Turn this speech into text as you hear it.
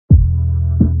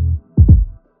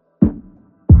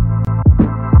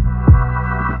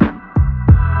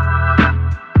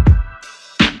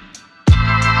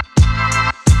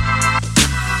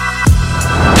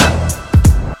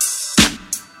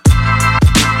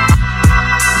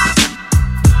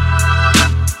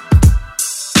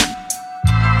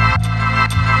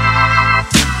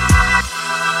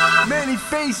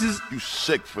Faces. You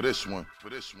sick for this one.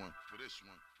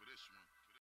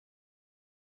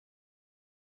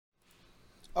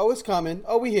 Oh, it's coming.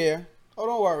 Oh, we here. Oh,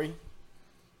 don't worry.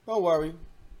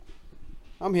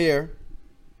 I'm here.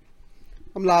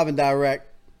 I'm live and direct.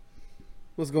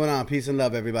 What's going on? Peace and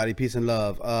love, everybody. Peace and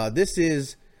love. This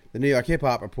is the New York Hip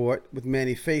Hop Report with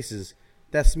Manny Faces.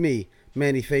 That's me,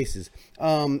 Manny Faces.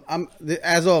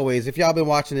 As always, if y'all been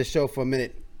watching this show for a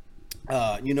minute,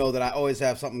 you know that I always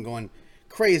have something going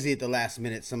crazy at the last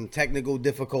minute. Some technical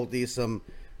difficulties, some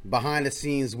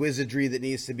behind-the-scenes wizardry that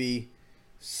needs to be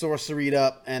sorceried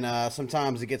up, and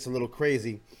sometimes it gets a little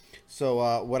crazy.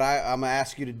 So what I'm going to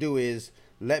ask you to do is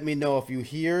let me know if you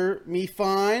hear me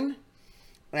fine,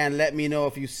 and let me know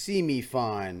if you see me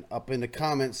fine up in the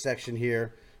comments section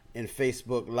here in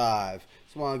Facebook Live.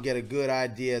 Just want to get a good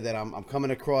idea that I'm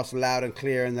coming across loud and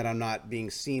clear and that I'm not being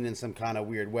seen in some kind of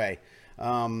weird way.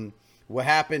 What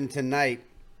happened tonight,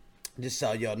 just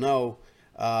so y'all know,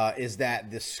 is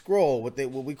that the scroll, what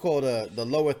we call the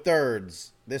lower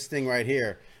thirds, this thing right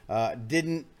here,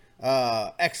 didn't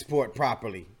export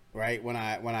properly, right? When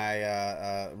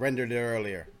I rendered it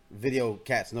earlier. Video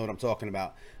cats know what I'm talking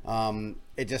about.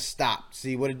 It just stopped.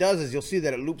 See, what it does is you'll see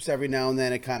that it loops every now and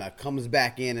then. It kind of comes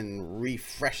back in and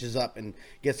refreshes up and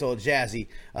gets all jazzy.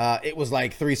 It was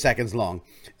like 3 seconds long.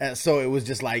 So it was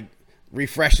just like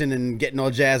refreshing and getting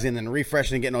all jazzy and then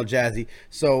refreshing and getting all jazzy.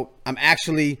 So I'm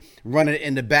actually running it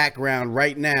in the background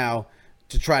right now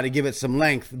to try to give it some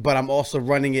length, but I'm also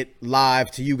running it live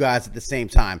to you guys at the same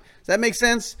time. Does that make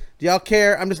sense? Do y'all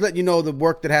care? I'm just letting you know the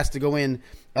work that has to go in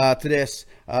to this.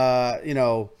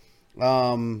 The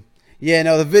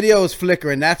video is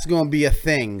flickering. That's going to be a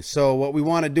thing. So what we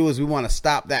want to do is we want to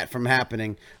stop that from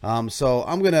happening. So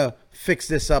I'm going to fix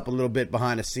this up a little bit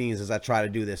behind the scenes as I try to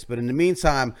do this. But in the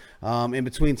meantime, in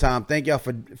between time, thank y'all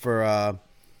for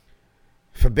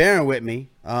bearing with me.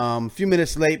 A few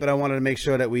minutes late, but I wanted to make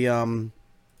sure that we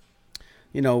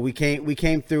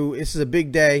came through. This is a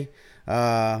big day.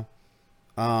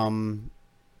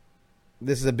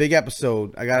 This is a big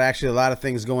episode. I got actually a lot of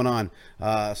things going on.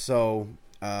 So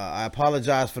I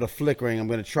apologize for the flickering. I'm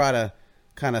going to try to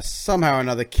kind of somehow or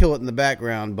another kill it in the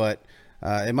background, but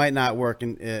it might not work,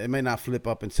 and it may not flip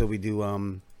up until we do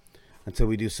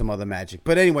some other magic.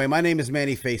 But anyway, my name is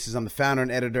Manny Faces. I'm the founder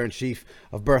and editor-in-chief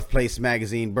of Birthplace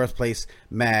Magazine,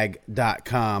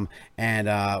 birthplacemag.com.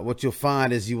 And what you'll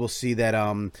find is you will see that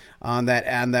on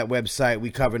that website, we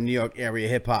cover New York area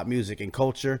hip-hop music and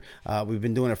culture. We've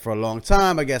been doing it for a long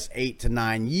time, I guess 8 to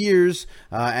 9 years.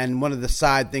 And one of the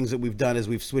side things that we've done is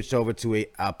we've switched over to a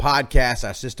podcast,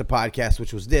 our sister podcast,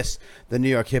 which was the New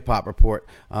York Hip Hop Report.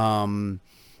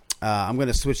 I'm going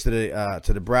to switch to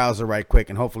the browser right quick,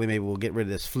 and hopefully maybe we'll get rid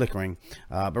of this flickering.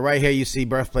 But right here you see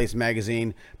Birthplace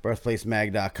Magazine,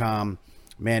 birthplacemag.com.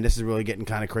 Man, this is really getting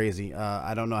kind of crazy.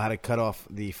 I don't know how to cut off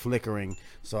the flickering,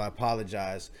 so I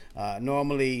apologize.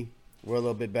 Normally, we're a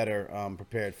little bit better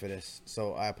prepared for this,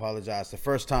 so I apologize to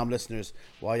first-time listeners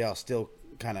while y'all still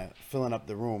kind of filling up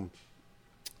the room.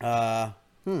 All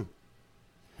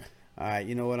right,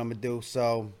 you know what I'm going to do?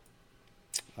 So,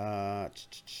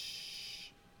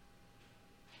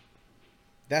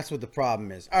 that's what the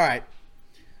problem is. All right.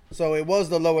 So it was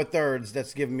the lower thirds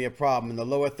that's giving me a problem. And the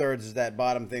lower thirds is that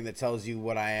bottom thing that tells you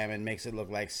what I am and makes it look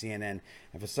like CNN.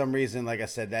 And for some reason, like I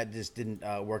said, that just didn't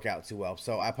work out too well.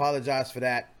 So I apologize for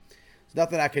that. There's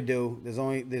nothing I could do. There's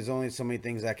only so many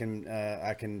things I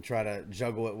can try to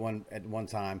juggle at one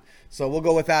time. So we'll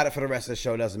go without it for the rest of the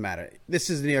show. Doesn't matter. This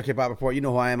is the New York Hip Hop Report. You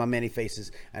know who I am. I'm Manny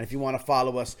Faces. And if you want to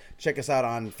follow us, check us out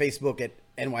on Facebook at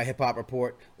NY Hip Hop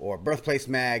Report or Birthplace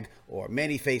Mag or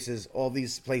Manny Faces. All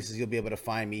these places you'll be able to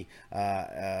find me,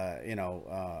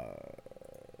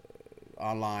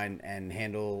 online and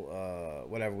handle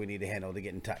whatever we need to handle to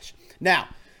get in touch. Now,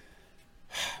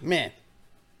 man.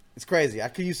 It's crazy. I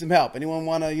could use some help. Anyone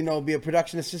want to, be a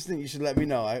production assistant? You should let me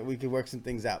know. We could work some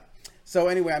things out. So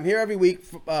anyway, I'm here every week,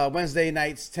 Wednesday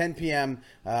nights, 10 p.m.,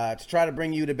 to try to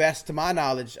bring you the best, to my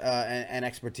knowledge and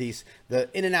expertise, the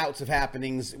in and outs of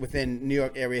happenings within New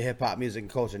York area hip-hop music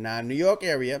and culture. Now, New York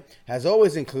area has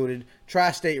always included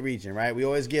tri-state region, right? We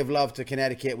always give love to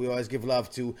Connecticut. We always give love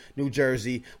to New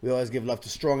Jersey. We always give love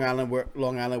to Long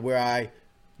Island, where I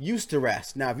used to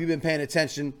rest. Now, if you've been paying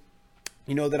attention,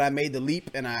 you know that I made the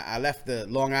leap and I left the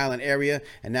Long Island area,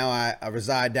 and now I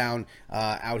reside down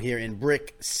out here in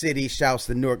Brick City, shouts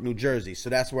to Newark, New Jersey. So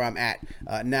that's where I'm at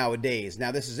nowadays.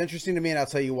 Now, this is interesting to me, and I'll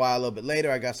tell you why a little bit later.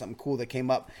 I got something cool that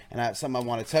came up, and I have something I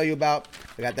want to tell you about.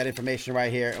 I got that information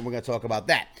right here, and we're going to talk about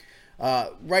that.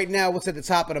 Right now, what's at the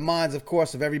top of the minds, of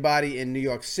course, of everybody in New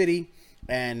York City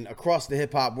and across the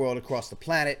hip-hop world, across the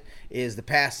planet, is the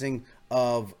passing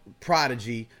of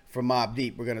Prodigy from Mobb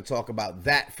Deep. We're going to talk about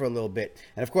that for a little bit.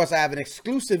 And of course, I have an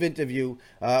exclusive interview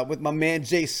with my man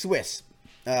JSWISS.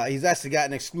 He's actually got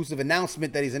an exclusive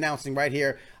announcement that he's announcing right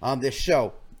here on this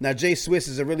show. Now, JSWISS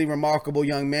is a really remarkable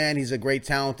young man. He's a great,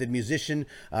 talented musician,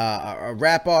 a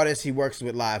rap artist. He works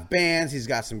with live bands. He's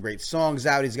got some great songs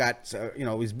out. He's got,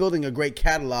 he's building a great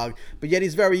catalog, but yet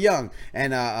he's very young.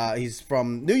 And he's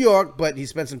from New York, but he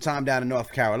spent some time down in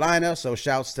North Carolina. So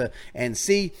shouts to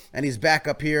NC. And he's back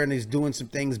up here and he's doing some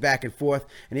things back and forth.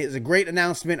 And it's a great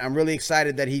announcement. I'm really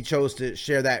excited that he chose to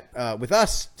share that with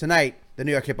us tonight, the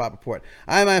New York Hip Hop Report.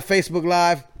 I'm on Facebook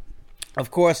Live. Of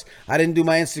course, I didn't do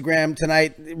my Instagram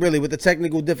tonight. Really, with the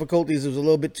technical difficulties, it was a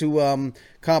little bit too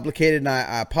complicated, and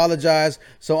I apologize.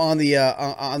 So on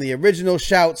the original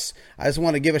shouts, I just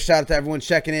want to give a shout out to everyone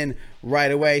checking in right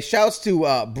away. Shouts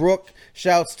to Brooke.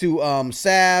 Shouts to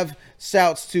Sav.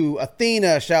 Shouts to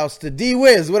Athena. Shouts to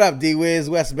D-Wiz. What up, D-Wiz?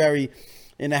 Westbury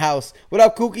in the house. What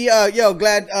up, Kookie?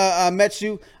 Glad I met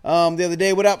you the other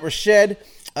day. What up, Rashed?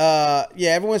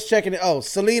 Everyone's checking it. Oh,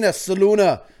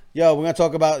 Saluna. Yo, we're going to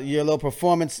talk about your little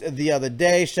performance the other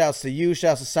day. Shouts to you.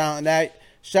 Shouts to Silent Night.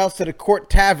 Shouts to the Court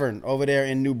Tavern over there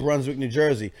in New Brunswick, New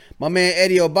Jersey. My man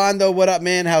Eddie Obando, what up,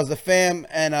 man? How's the fam?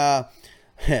 And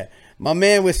my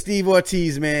man with Steve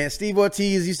Ortiz, man. Steve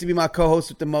Ortiz used to be my co-host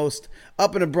with the most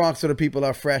up in the Bronx so the people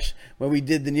are fresh when we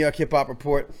did the New York Hip Hop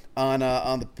Report on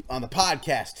the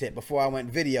podcast tip before I went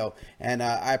video. And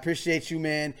I appreciate you,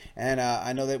 man. And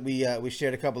I know that we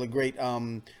shared a couple of great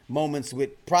moments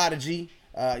with Prodigy.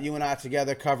 You and I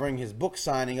together covering his book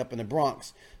signing up in the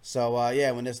Bronx. So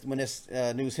when this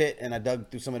news hit and I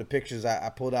dug through some of the pictures, I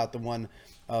pulled out the one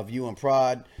of you and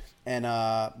Prod, and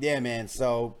man.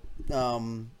 So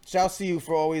shouts to you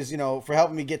for always, for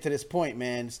helping me get to this point,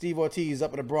 man. Steve Ortiz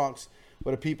up in the Bronx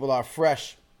where the people are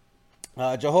fresh.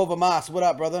 Jehovah Mas, what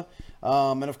up, brother?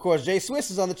 And of course,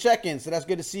 JSWISS is on the check-in, so that's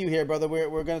good to see you here, brother.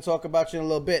 We're going to talk about you in a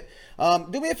little bit.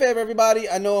 Do me a favor, everybody.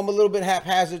 I know I'm a little bit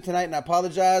haphazard tonight, and I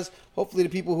apologize. Hopefully, the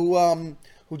people who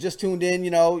just tuned in,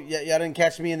 y'all didn't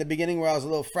catch me in the beginning where I was a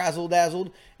little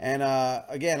frazzle-dazzled. And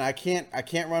again, I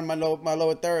can't run my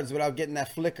lower thirds without getting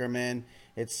that flicker, man.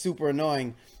 It's super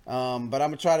annoying. But I'm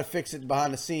gonna try to fix it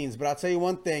behind the scenes. But I'll tell you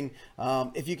one thing: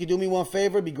 if you could do me one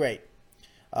favor, it'd be great.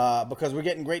 Because we're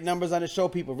getting great numbers on the show.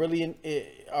 People really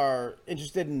are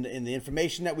interested in the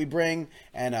information that we bring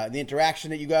and the interaction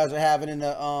that you guys are having in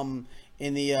the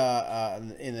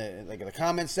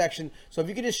comment section. So if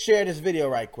you could just share this video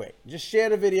right quick, just share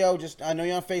the video. I know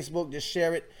you're on Facebook, just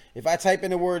share it. If I type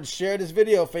in the words "share this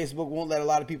video," Facebook won't let a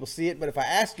lot of people see it. But if I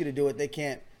ask you to do it, they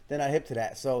can't. They're not hip to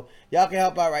that. So y'all can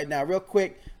help out right now, real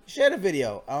quick. Share the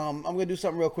video. I'm gonna do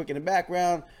something real quick in the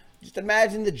background. Just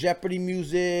imagine the Jeopardy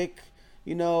music.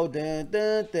 Dun,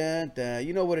 dun, dun, dun.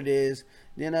 You know what it is.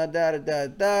 Da, da, da,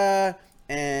 da.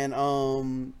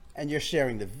 And you're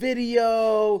sharing the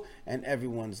video, and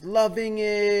everyone's loving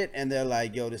it, and they're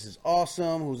like, "Yo, this is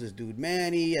awesome. Who's this dude,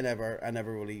 Manny? I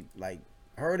never really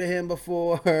heard of him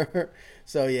before."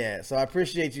 So I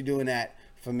appreciate you doing that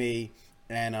for me,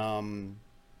 and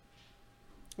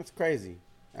that's crazy.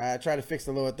 I try to fix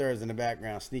the lower thirds in the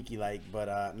background, sneaky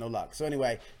but no luck. So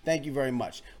anyway, thank you very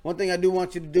much. One thing I do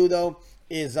want you to do, though,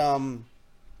 is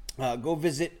go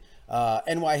visit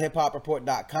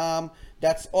nyhiphopreport.com.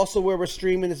 That's also where we're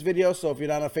streaming this video. So if you're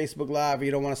not on Facebook Live or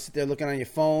you don't want to sit there looking on your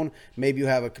phone, maybe you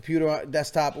have a computer,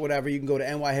 desktop, or whatever, you can go to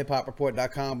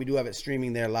nyhiphopreport.com. We do have it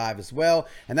streaming there live as well.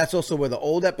 And that's also where the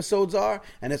old episodes are.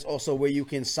 And it's also where you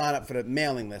can sign up for the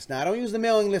mailing list. Now, I don't use the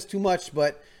mailing list too much,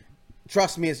 but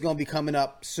trust me, it's going to be coming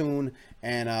up soon,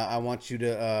 and I want you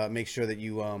to make sure that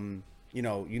you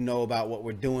know about what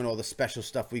we're doing, all the special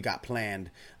stuff we got planned,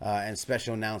 and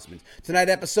special announcements. Tonight's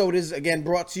episode is, again,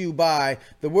 brought to you by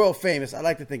the world famous, I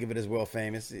like to think of it as world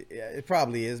famous, it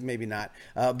probably is, maybe not,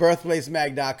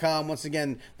 birthplacemag.com. Once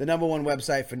again, the #1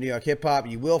 website for New York hip-hop.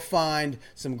 You will find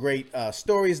some great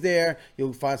stories there.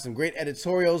 You'll find some great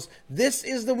editorials. This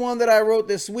is the one that I wrote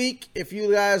this week. If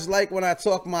you guys like when I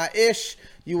talk my ish,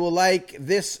 you will like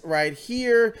this right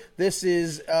here. This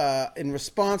is in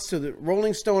response to the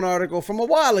Rolling Stone article from a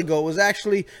while ago. It was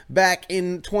actually back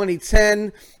in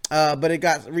 2010, but it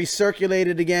got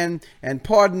recirculated again. And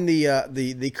pardon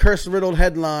the curse-riddled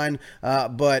headline,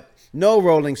 but no,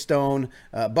 Rolling Stone,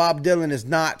 Bob Dylan is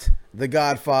not the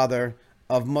godfather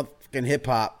of motherfucking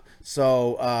hip-hop.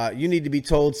 So you need to be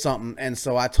told something, and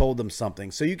so I told them something.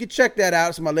 So you can check that out.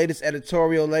 It's my latest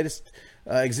editorial, latest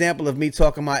example of me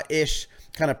talking my ish,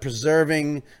 kind of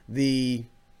preserving the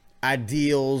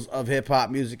ideals of hip-hop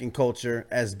music and culture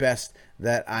as best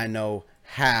that I know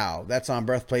how. That's on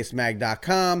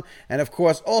birthplacemag.com. And of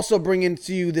course, also bringing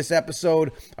to you this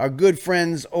episode, our good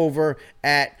friends over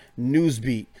at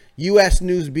Newsbeat,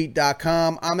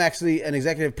 usnewsbeat.com. I'm actually an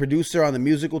executive producer on the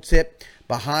musical tip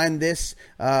behind this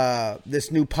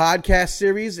new podcast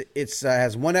series. It's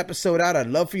has one episode out. I'd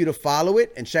love for you to follow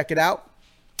it and check it out.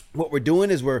 What we're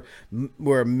doing is we're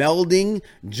melding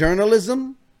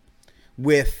journalism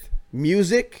with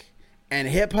music and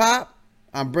hip hop.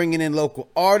 I'm bringing in local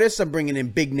artists. I'm bringing in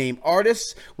big name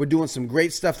artists. We're doing some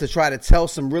great stuff to try to tell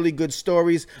some really good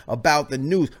stories about the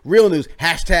news, real news,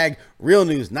 hashtag real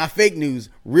news, not fake news,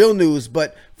 real news,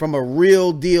 but from a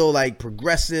real deal, like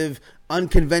progressive,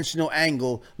 unconventional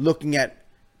angle, looking at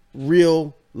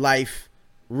real life,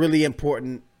 really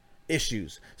important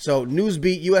issues. So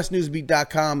Newsbeat,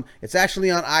 usnewsbeat.com. It's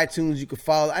actually on iTunes. You can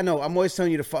follow. I know I'm always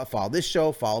telling you to follow this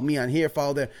show, follow me on here,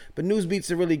 follow there. But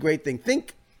Newsbeat's a really great thing.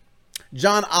 Think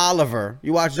John Oliver.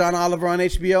 You watch John Oliver on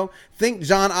HBO? Think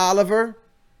John Oliver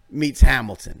meets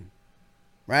Hamilton,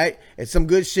 right? It's some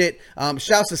good shit.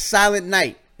 Shouts to Silent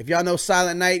Night. If y'all know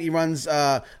Silent Night, he runs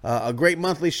a great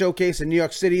monthly showcase in New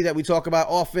York City that we talk about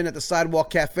often at the Sidewalk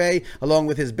Cafe, along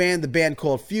with his band, the band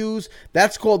called Fuse.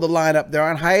 That's called The Lineup. They're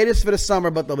on hiatus for the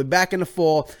summer, but they'll be back in the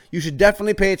fall. You should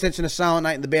definitely pay attention to Silent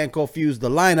Night and the band called Fuse,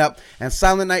 The Lineup. And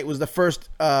Silent Night was the first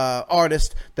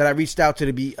artist that I reached out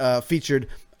to be featured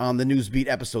on the Newsbeat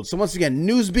episode. So once again,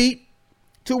 Newsbeat,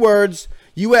 2 words,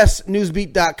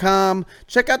 usnewsbeat.com.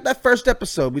 Check out that first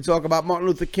episode. We talk about Martin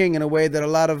Luther King in a way that a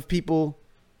lot of people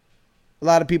don't.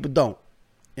 You know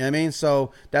what I mean?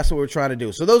 So that's what we're trying to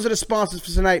do. So those are the sponsors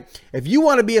for tonight. If you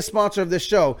want to be a sponsor of this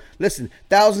show, listen,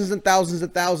 thousands and thousands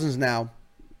and thousands now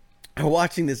are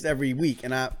watching this every week.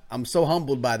 And I'm so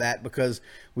humbled by that, because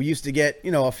we used to get,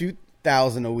 a few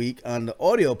thousand a week on the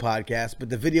audio podcast, but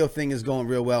the video thing is going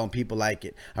real well and people like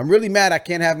it. I'm really mad I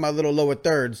can't have my little lower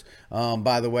thirds,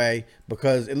 by the way,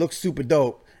 because it looks super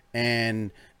dope,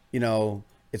 and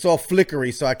it's all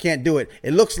flickery, so I can't do it.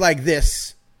 It looks like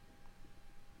this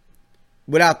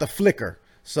without the flicker,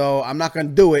 so I'm not going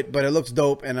to do it, but it looks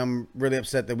dope, and I'm really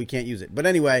upset that we can't use it. But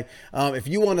anyway, if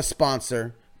you want to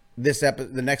sponsor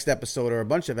the next episode, or a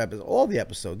bunch of episodes, all the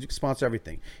episodes, you can sponsor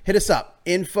everything. Hit us up,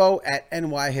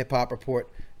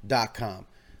 info@nyhiphopreport.com.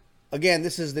 Again,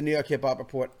 this is the New York Hip Hop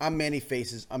Report. I'm Manny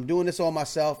Faces. I'm doing this all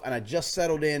myself, and I just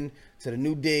settled in to the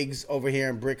new digs over here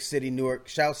in Brick City, Newark.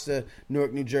 Shouts to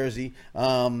Newark, New Jersey.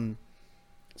 So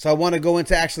I want to go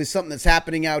into actually something that's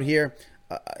happening out here.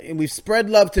 And we've spread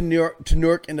love to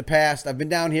Newark in the past. I've been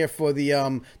down here for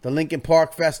the Lincoln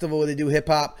Park Festival, where they do hip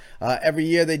hop. Every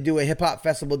year they do a hip hop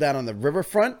festival down on the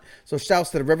riverfront. So shouts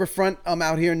to the riverfront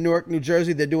out here in Newark, New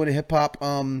Jersey. They're doing a hip hop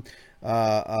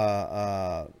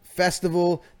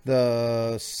festival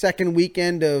the second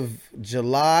weekend of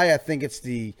July. I think it's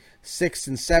the 6th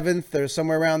and 7th or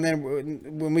somewhere around there.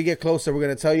 When we get closer, we're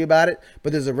going to tell you about it.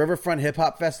 But there's a riverfront hip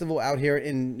hop festival out here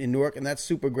in Newark, and that's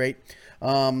super great.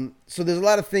 So there's a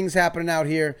lot of things happening out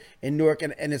here in Newark,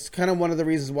 and it's kind of one of the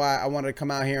reasons why I wanted to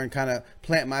come out here and kind of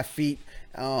plant my feet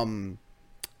and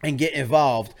get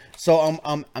involved. So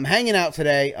I'm hanging out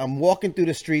today. I'm walking through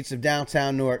the streets of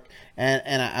downtown Newark,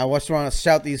 and I just want to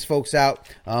shout these folks out.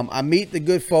 I meet the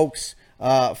good folks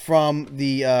from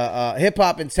the Hip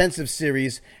Hop Intensive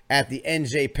Series at the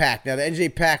NJ Pack. Now, the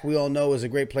NJ Pack, we all know, is a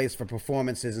great place for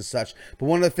performances and such. But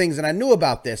one of the things that I knew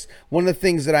about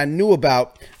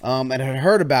and had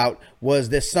heard about was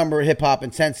this summer Hip Hop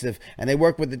Intensive. And they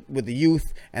work with the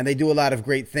youth, and they do a lot of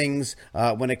great things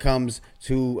when it comes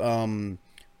to,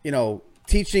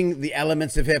 teaching the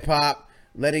elements of hip hop,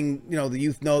 letting the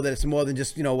youth know that it's more than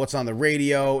just what's on the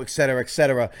radio, et cetera, et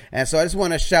cetera. And so I just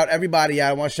want to shout everybody out.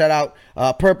 I want to shout out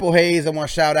Purple Haze. I want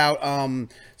to shout out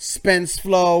Spence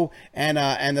Flow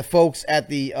and the folks at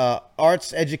the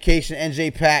Arts Education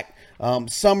NJ Pack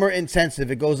Summer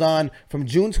Intensive. It goes on from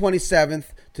June 27th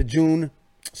to June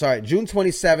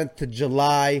 27th to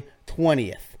July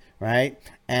 20th, right?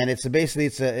 And you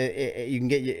can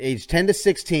get your age 10 to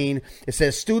 16. It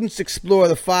says students explore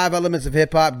the 5 elements of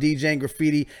hip hop, DJing,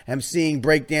 graffiti, MCing,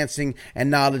 breakdancing,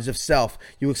 and knowledge of self.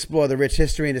 You explore the rich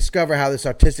history and discover how this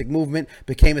artistic movement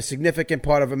became a significant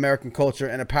part of American culture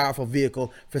and a powerful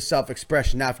vehicle for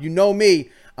self-expression. Now, if you know me,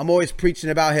 I'm always preaching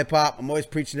about hip hop. I'm always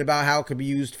preaching about how it could be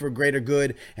used for greater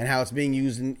good, and how it's being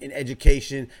used in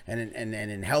education and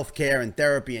in healthcare and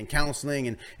therapy and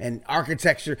counseling and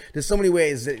architecture. There's so many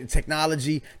ways,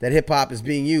 technology, that hip hop is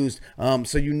being used.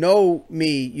 So you know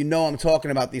me, I'm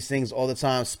talking about these things all the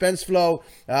time. Spence Flow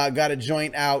got a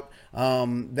joint out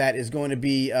that is going to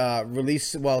be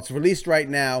released. Well, it's released right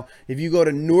now. If you go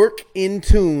to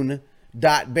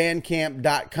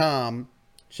newarkintune.bandcamp.com,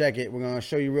 Check it. We're gonna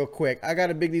show you real quick. I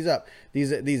gotta big these up.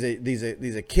 These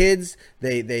are kids.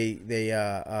 Let me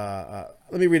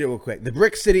read it real quick. The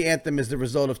Brick City Anthem is the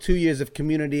result of 2 years of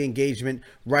community engagement,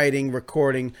 writing,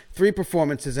 recording, 3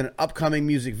 performances, and an upcoming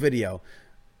music video.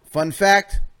 Fun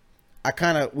fact: I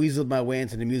kind of weaseled my way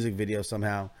into the music video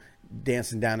somehow,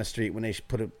 dancing down the street when they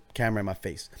put a camera in my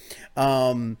face.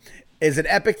 Is an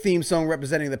epic theme song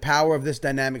representing the power of this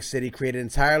dynamic city, created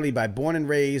entirely by born and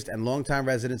raised and longtime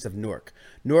residents of Newark.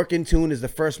 Newark in Tune is the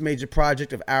first major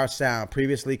project of Our Sound,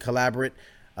 previously Collaborate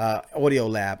Audio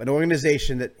Lab, an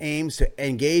organization that aims to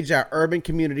engage our urban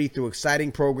community through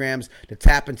exciting programs to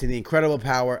tap into the incredible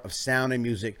power of sound and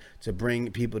music to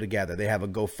bring people together. They have a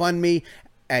GoFundMe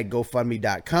at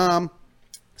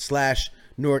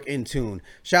gofundme.com/Newark in Tune.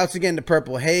 Shouts again to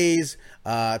Purple Haze,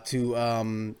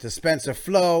 to Spencer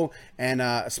Fro and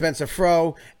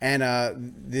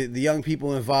the young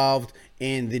people involved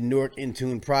in the Newark in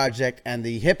Tune project and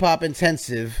the Hip Hop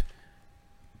Intensive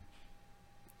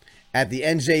at the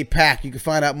NJ Pack. You can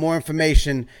find out more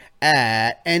information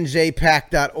at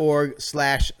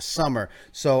njpack.org/summer.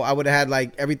 So I would have had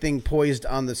like everything poised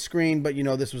on the screen, but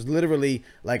this was literally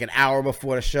like an hour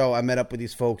before the show. I met up with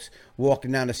these folks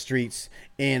walking down the streets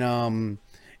in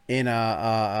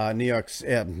New York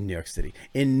City,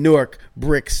 in Newark,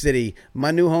 Brick City,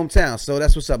 my new hometown. So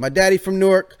that's what's up. My daddy from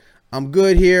Newark. I'm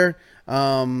good here.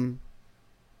 Yeah.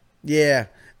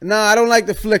 No, I don't like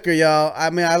the flicker, y'all. I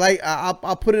mean,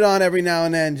 I'll put it on every now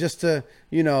and then just to,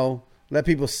 let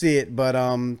people see it. But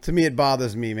to me, it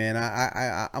bothers me, man.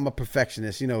 I'm a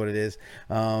perfectionist. You know what it is.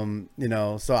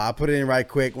 So I'll put it in right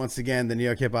quick. Once again, the New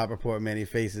York Hip Hop Report, Manny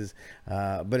Faces.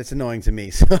 But it's annoying to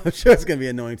me. So I'm sure it's going to be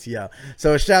annoying to y'all.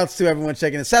 So shouts to everyone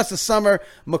checking it. Shouts to Summer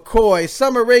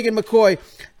Reagan McCoy.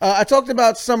 I talked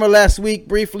about Summer last week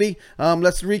briefly.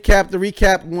 Let's recap the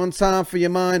recap one time for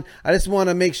your mind. I just want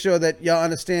to make sure that y'all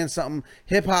understand something.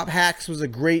 Hip Hop Hacks was a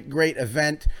great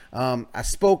event. I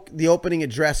spoke the opening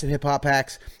address at Hip Hop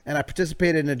Hacks, and I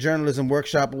participated in a journalism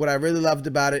workshop. What I really loved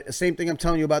about it, the same thing I'm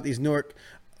telling you about these Newark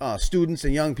students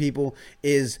and young people,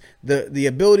 is the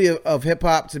ability of hip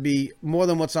hop to be more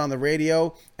than what's on the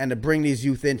radio and to bring these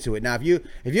youth into it. Now, if you're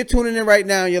tuning in right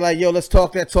now and you're like, yo, let's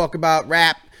talk about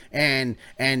rap and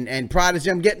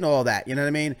Prodigy, I'm getting all that, you know what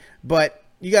I mean? But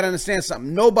you got to understand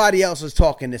something. Nobody else is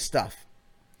talking this stuff.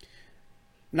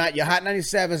 Not your Hot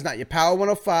 97s, not your Power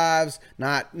 105s,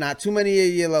 not too many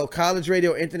of your little college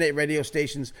radio, internet radio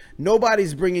stations.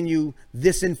 Nobody's bringing you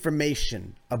this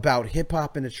information about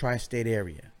hip-hop in the tri-state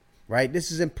area, right?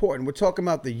 This is important. We're talking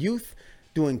about the youth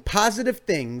doing positive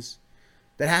things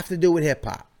that have to do with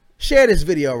hip-hop. Share this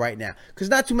video right now, because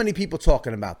not too many people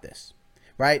talking about this,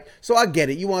 right? So I get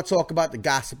it. You want to talk about the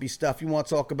gossipy stuff. You want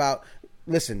to talk about,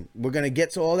 listen, we're going to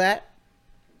get to all that.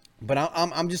 But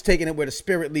I'm just taking it where the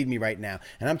spirit lead me right now.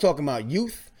 And I'm talking about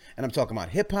youth, and I'm talking about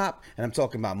hip hop, and I'm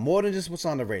talking about more than just what's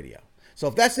on the radio. So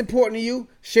if that's important to you,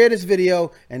 share this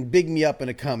video and big me up in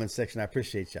the comment section. I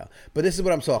appreciate y'all. But this is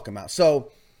what I'm talking about.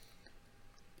 So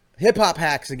Hip Hop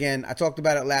Hacks, again, I talked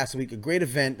about it last week. A great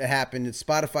event that happened at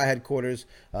Spotify headquarters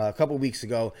a couple weeks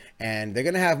ago. And they're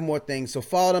going to have more things. So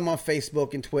follow them on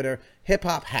Facebook and Twitter. Hip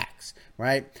Hop Hacks,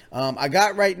 right? I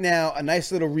got right now a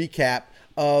nice little recap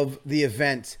of the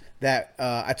event that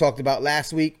I talked about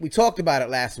last week. We talked about it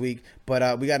last week,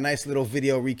 but we got a nice little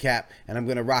video recap, and I'm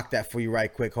going to rock that for you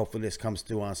right quick. Hopefully this comes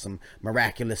through on some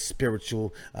miraculous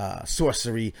spiritual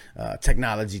sorcery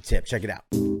technology tip. Check it out.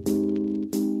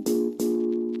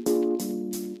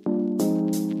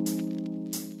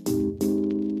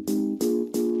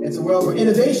 It's a world where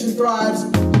innovation thrives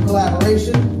through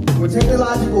collaboration, where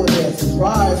technological advances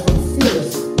rise from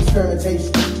fearless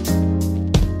experimentation.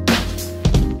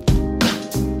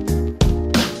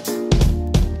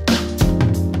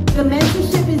 The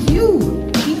mentorship is you.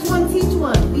 Each one teach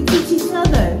one. We teach each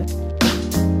other.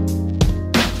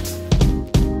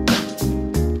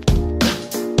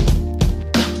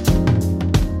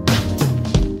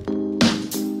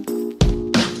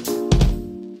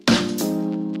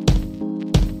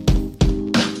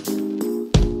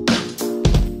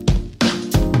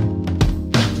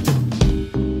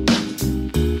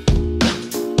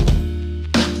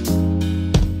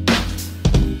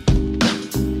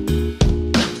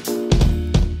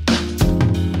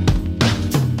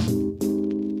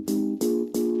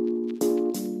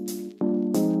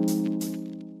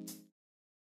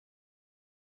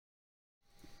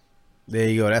 There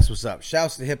you go. That's what's up.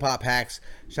 Shouts to Hip Hop Hacks.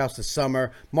 Shouts to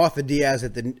Summer. Martha Diaz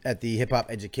at the Hip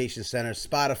Hop Education Center.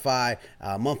 Spotify.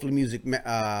 Monthly Music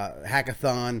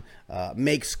Hackathon.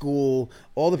 Make School.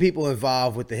 All the people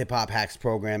involved with the Hip Hop Hacks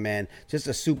program, man. Just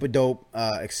a super dope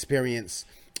experience.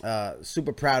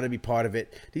 Super proud to be part of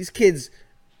it. These kids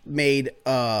made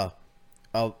like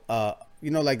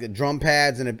the drum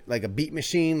pads and like a beat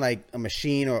machine, like a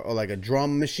machine or like a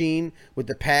drum machine with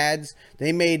the pads.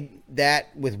 They made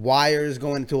that with wires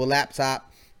going to a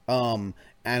laptop, and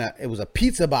it was a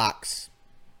pizza box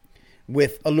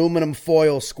with aluminum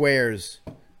foil squares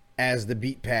as the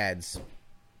beat pads,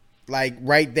 like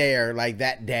right there, like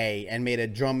that day, and made a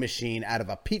drum machine out of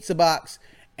a pizza box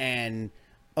and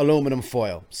aluminum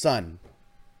foil. Son,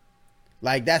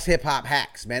 like, that's hip-hop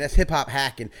hacks, man. That's hip-hop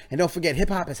hacking. And don't forget,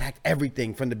 hip-hop has hacked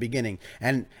everything from the beginning.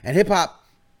 And hip-hop,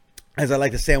 as I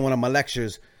like to say in one of my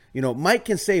lectures, Mike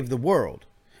can save the world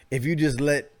if you just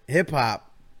let hip-hop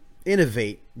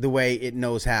innovate the way it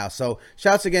knows how. So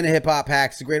shouts again to Hip Hop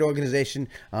Hacks. It's a great organization.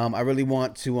 I really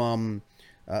want to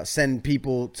send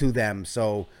people to them.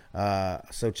 So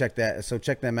check that. So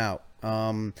check them out.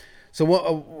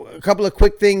 So a couple of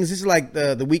quick things. This is like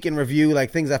the weekend review,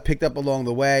 like things I've picked up along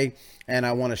the way, and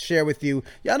I want to share with you.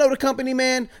 Y'all know the Company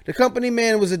Man? The Company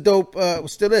Man was a dope,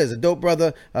 still is a dope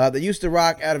brother that used to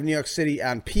rock out of New York City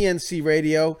on PNC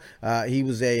Radio. He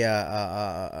was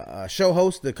a show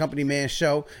host, the Company Man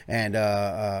Show, and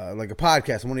like a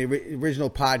podcast, one of the original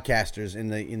podcasters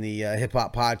in the hip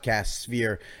hop podcast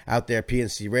sphere out there,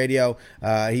 PNC Radio.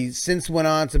 He since went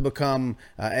on to become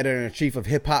editor-in-chief of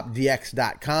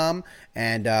hiphopdx.com,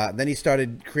 and then he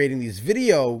started creating these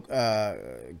video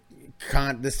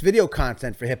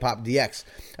content for Hip Hop DX.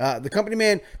 The Company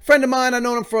Man, friend of mine, I've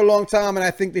known him for a long time, and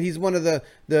I think that he's one of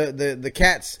the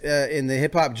cats in the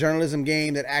hip hop journalism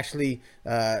game that actually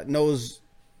knows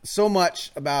so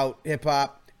much about hip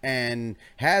hop and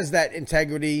has that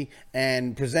integrity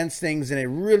and presents things in a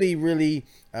really, really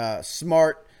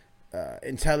smart,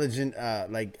 intelligent,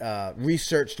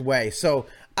 researched way. So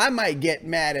I might get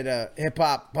mad at a hip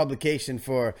hop publication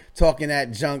for talking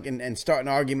that junk and starting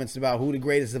arguments about who the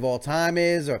greatest of all time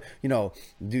is, or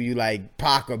do you like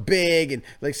Pac or Big, and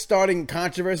like starting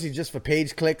controversy just for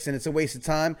page clicks, and it's a waste of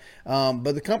time.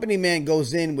 But the Company Man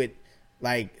goes in with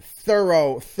like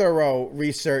thorough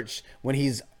research when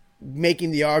he's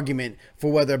making the argument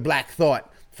for whether Black Thought,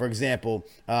 for example,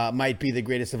 might be the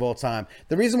greatest of all time.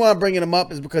 The reason why I'm bringing him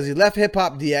up is because he left Hip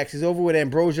Hop DX. He's over with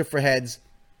Ambrosia for Heads,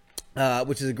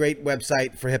 which is a great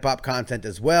website for hip hop content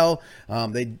as well.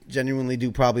 They genuinely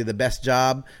do probably the best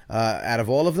job out of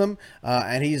all of them.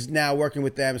 And he's now working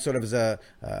with them sort of as a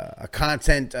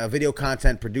video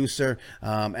content producer.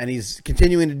 And he's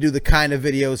continuing to do the kind of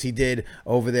videos he did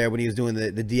over there when he was doing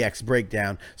the DX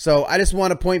breakdown. So I just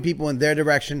want to point people in their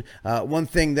direction. One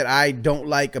thing that I don't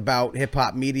like about hip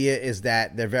hop media is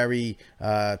that they're very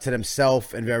to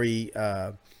themselves and very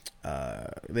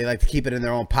they like to keep it in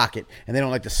their own pocket, and they don't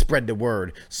like to spread the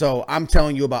word. So I'm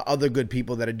telling you about other good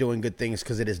people that are doing good things,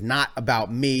 because it is not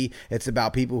about me. It's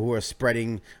about people who are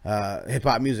spreading hip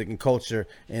hop music and culture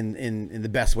in the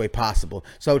best way possible.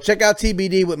 So check out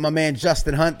TBD with my man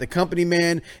Justin Hunt, the Company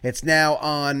Man. It's now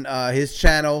on his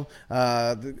channel.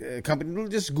 The company,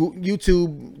 just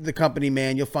YouTube the Company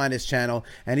Man. You'll find his channel,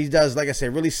 and he does, like I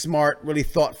said, really smart, really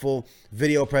thoughtful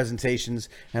video presentations.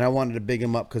 And I wanted to big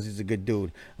him up because he's a good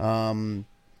dude.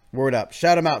 Word up.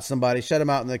 Shout him out, somebody. Shout him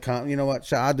out in the you know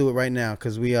what? I'll do it right now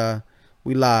because we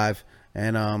live,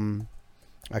 and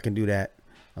I can do that.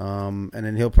 And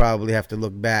then he'll probably have to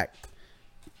look back.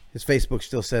 His Facebook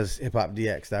still says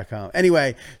hiphopdx.com.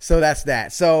 Anyway, so that's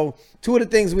that. So two of the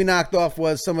things we knocked off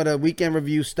was some of the weekend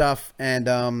review stuff and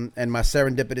my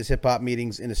serendipitous hip hop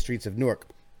meetings in the streets of Newark.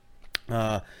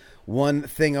 One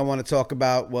thing I want to talk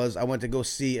about was I went to go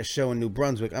see a show in New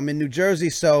Brunswick. I'm in New Jersey,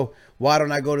 so why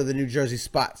don't I go to the New Jersey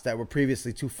spots that were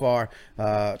previously too far?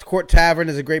 Court Tavern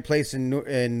is a great place in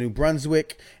New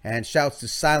Brunswick, and shouts to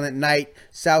Silent Night,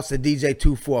 shouts to DJ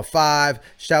 245,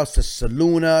 shouts to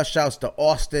Saluna, shouts to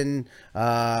Austin,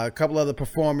 a couple other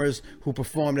performers who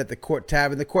performed at the Court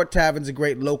Tavern. The Court Tavern's a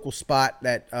great local spot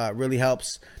that really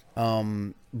helps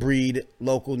breed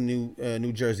local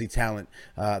New Jersey talent.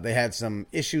 They had some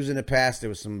issues in the past. There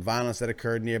was some violence that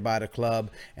occurred nearby the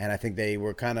club, and I think they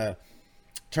were kind of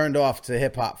turned off to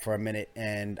hip hop for a minute,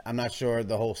 and I'm not sure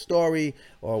the whole story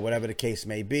or whatever the case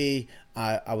may be.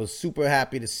 I was super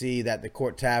happy to see that the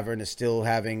Court Tavern is still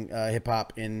having hip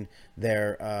hop in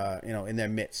their in their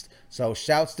midst. So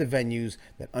shouts to venues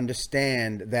that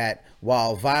understand that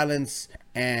while violence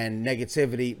and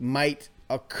negativity might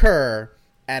occur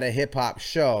at a hip-hop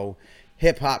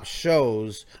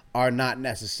shows are not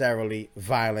necessarily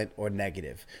violent or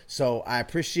negative. So I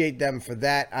appreciate them for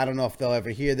that. I don't know if they'll ever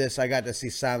hear this. I got to see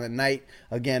Silent Night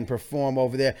again perform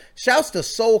over there. Shouts to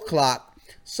Soul Clock,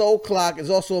 Soul Clock is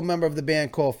also a member of the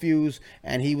band called Fuse,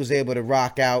 and he was able to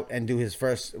rock out and do his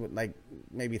first, like,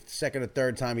 maybe second or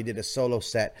third time he did a solo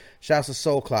set. Shouts to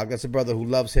Soul Clock. That's a brother who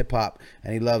loves hip-hop,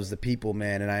 and he loves the people,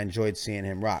 man, and I enjoyed seeing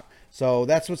him rock. So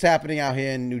that's what's happening out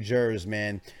here in New Jersey,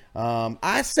 man.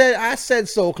 I said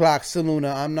Soul Clock,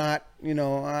 Saluna. I'm not,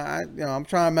 I'm trying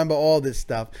to remember all this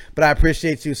stuff, but I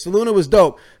appreciate you. Saluna was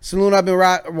dope. Saluna, I've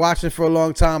been watching for a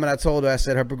long time, and I told her, I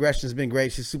said her progression has been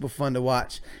great. She's super fun to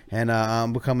watch, and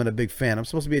I'm becoming a big fan. I'm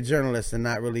supposed to be a journalist and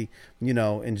not really,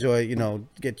 enjoy,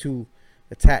 get too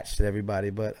attached to everybody,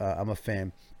 but I'm a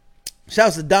fan.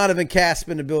 Shouts to Donovan Casp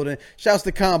in the building. Shouts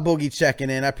to Con Boogie checking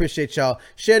in. I appreciate y'all.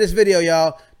 Share this video,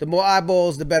 y'all. The more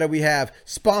eyeballs, the better we have.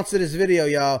 Sponsor this video,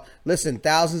 y'all. Listen,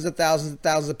 thousands and thousands and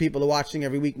thousands of people are watching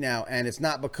every week now, and it's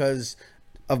not because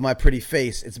of my pretty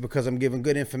face. It's because I'm giving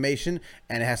good information,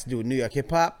 and it has to do with New York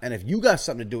hip-hop. And if you got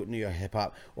something to do with New York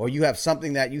hip-hop, or you have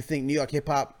something that you think New York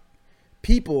hip-hop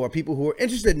people or people who are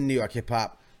interested in New York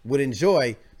hip-hop would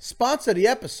enjoy, sponsor the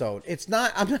episode. I'm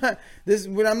not gonna, this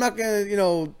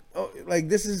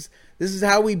is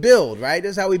how we build, right?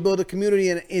 This is how we build a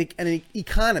community and an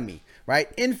economy, right?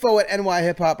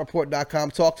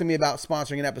 info@nyhiphop.report.com. Talk to me about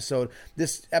sponsoring an episode.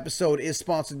 This episode is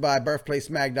sponsored by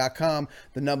birthplacemag.com,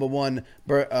 the #1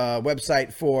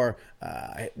 website for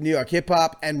New York hip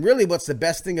hop. And really, what's the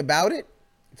best thing about it,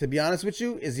 to be honest with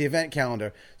you, is the event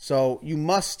calendar. So you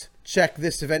must check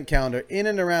this event calendar in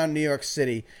and around New York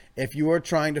City if you are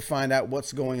trying to find out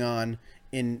what's going on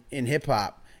in hip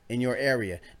hop in your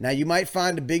area. Now, you might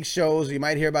find the big shows, or you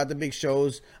might hear about the big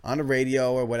shows on the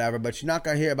radio or whatever, but you're not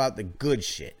going to hear about the good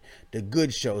shit, the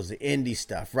good shows, the indie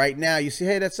stuff. Right now, you see,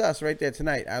 hey, that's us right there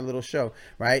tonight, our little show,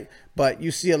 right? But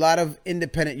you see a lot of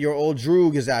independent. Your old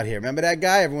Droog is out here. Remember that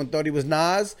guy? Everyone thought he was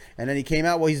Nas, and then he came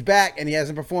out. Well, he's back, and he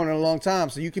hasn't performed in a long time,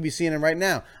 so you could be seeing him right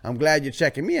now. I'm glad you're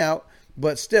checking me out.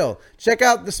 But still, check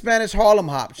out the Spanish Harlem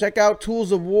Hop. Check out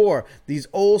Tools of War, these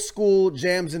old school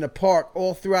jams in the park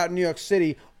all throughout New York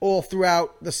City, all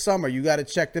throughout the summer. You got to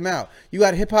check them out. You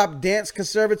got Hip Hop Dance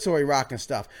Conservatory rocking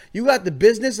stuff. You got the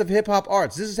Business of Hip Hop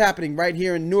Arts. This is happening right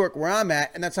here in Newark where I'm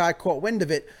at, and that's how I caught wind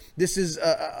of it. This is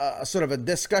a sort of a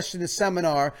discussion, a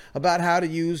seminar about how to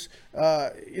use,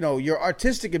 your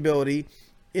artistic ability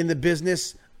in the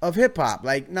business of hip hop.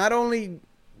 Like, not only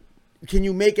can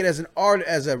you make it as an art,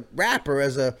 as a rapper,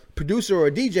 as a producer or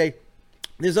a DJ,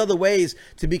 there's other ways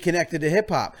to be connected to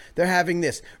hip-hop. They're having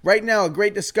this. Right now, a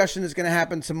great discussion is going to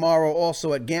happen tomorrow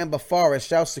also at Gamba Forest.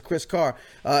 Shouts to Chris Carr.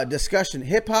 Discussion,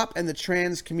 hip-hop and the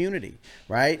trans community,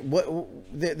 right?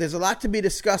 There's a lot to be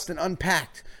discussed and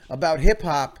unpacked about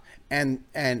hip-hop and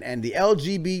the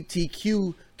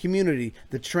LGBTQ community,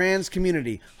 the trans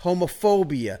community,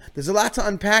 homophobia. There's a lot to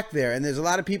unpack there, and there's a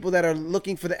lot of people that are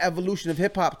looking for the evolution of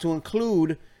hip-hop to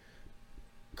include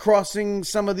crossing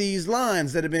some of these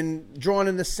lines that have been drawn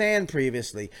in the sand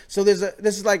previously. So this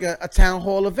is like a town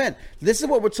hall event. This is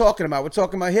what we're talking about. We're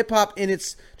talking about hip-hop in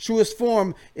its truest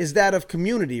form is that of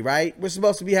community, right? We're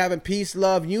supposed to be having peace,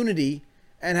 love, unity,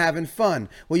 and having fun.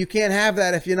 Well, you can't have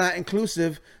that if you're not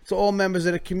inclusive to all members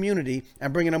of the community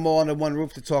and bringing them all under one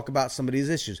roof to talk about some of these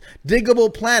issues.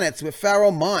 Diggable Planets with Pharaoh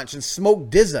Monch and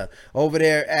Smoke Dizza over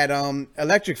there at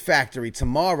Electric Factory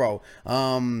tomorrow.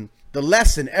 The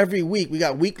Lesson every week. We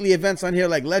got weekly events on here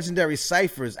like Legendary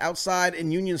Cyphers outside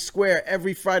in Union Square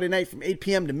every Friday night from 8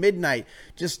 p.m. to midnight,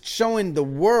 just showing the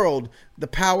world the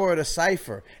power of the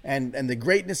cipher and the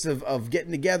greatness of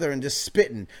getting together and just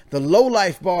spitting. The Low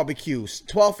Life Barbecue,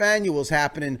 12th annuals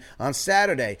happening on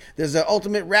Saturday. There's an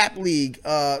Ultimate Rap League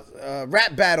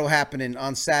rap battle happening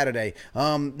on Saturday.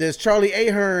 There's Charlie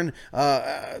Ahern.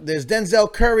 There's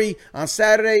Denzel Curry on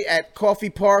Saturday at Coffee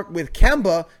Park with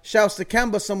Kemba. Shouts to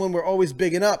Kemba, someone we're always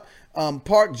bigging up.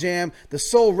 Park Jam. The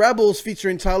Soul Rebels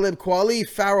featuring Talib Kweli,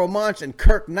 Pharaoh Monch, and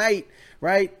Kirk Knight,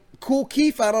 right? Kool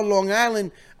Keith out on Long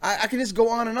Island. I can just go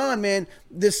on and on, man.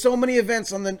 There's so many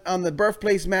events on the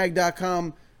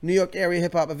birthplacemag.com New York area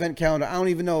hip hop event calendar. I don't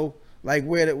even know like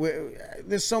where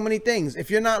there's so many things. If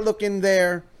you're not looking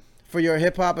there for your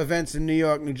hip hop events in New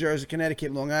York, New Jersey,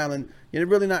 Connecticut, Long Island, you're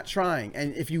really not trying.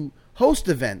 And if you host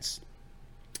events,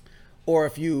 or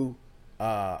if you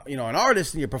an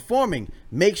artist and you're performing,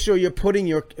 make sure you're putting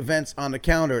your events on the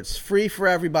calendar. It's free for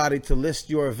everybody to list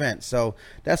your event. So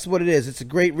that's what it is. It's a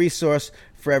great resource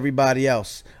for everybody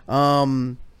else.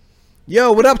 Yo,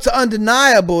 what up to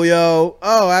Undeniable, yo?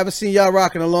 Oh, I haven't seen y'all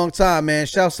rocking in a long time, man.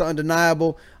 Shouts to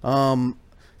Undeniable.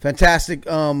 Fantastic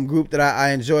group that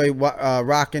I enjoy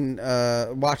watching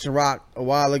rock a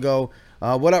while ago.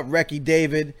 What up, Recky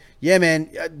David? Yeah, man.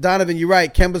 Donovan, you're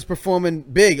right. Kemba's performing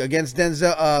big against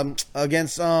Denzel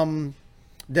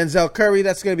Curry.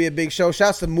 That's going to be a big show.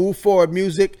 Shouts to Move Forward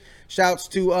Music. Shouts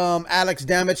to Alex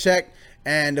Damachek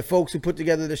and the folks who put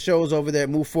together the shows over there at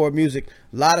Move Forward Music.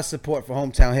 A lot of support for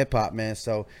hometown hip hop, man.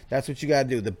 So that's what you got to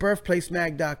do. The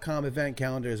birthplacemag.com event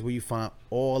calendar is where you find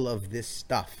all of this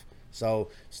stuff. So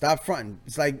stop fronting.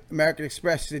 It's like American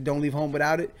Express said, don't leave home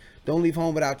without it. Don't leave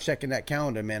home without checking that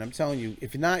calendar, man. I'm telling you,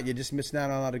 if you're not, you're just missing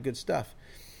out on a lot of good stuff.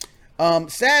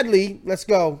 Sadly, let's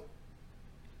go.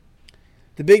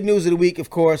 The big news of the week, of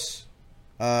course,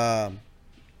 man.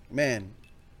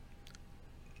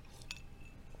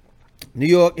 New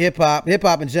York hip hop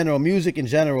in general, music in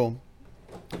general,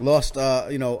 lost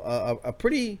a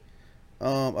pretty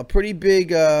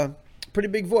big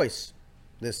voice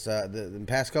this the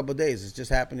past couple of days. It's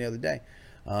just happened the other day.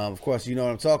 Of course, you know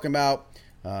what I'm talking about.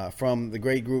 From the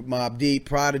great group Mobb Deep,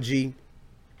 Prodigy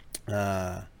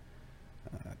passed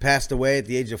away at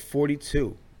the age of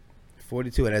 42.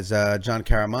 And as John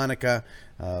Caramanica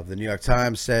of the New York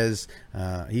Times says,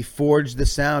 he forged the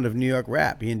sound of New York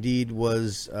rap. He indeed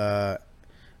was,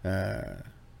 if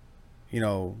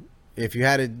you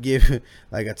had to give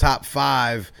like a top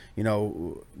 5,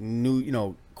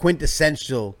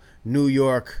 quintessential New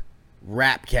York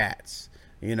rap cats,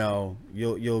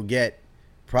 you'll get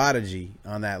Prodigy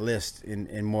on that list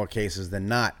in more cases than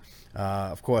not.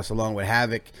 Of course, along with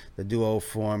Havoc, the duo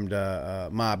formed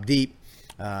Mobb Deep.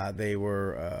 They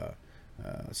were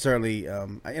certainly,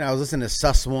 I was listening to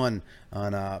Sus One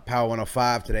on Power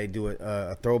 105 today, do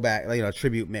a throwback, a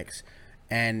tribute mix.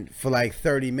 And for like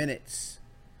 30 minutes,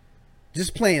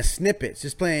 just playing snippets,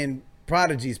 just playing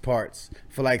Prodigy's parts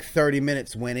for like 30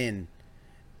 minutes went in.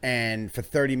 And for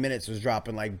 30 minutes was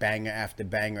dropping like banger after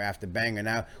banger after banger.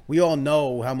 Now, we all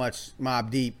know how much Mobb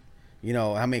Deep,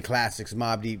 how many classics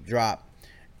Mobb Deep dropped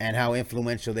and how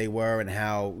influential they were and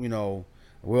how,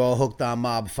 we're all hooked on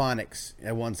Mob Phonics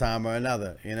at one time or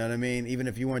another. You know what I mean? Even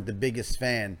if you weren't the biggest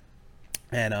fan.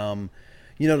 And,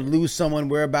 to lose someone,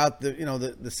 we're about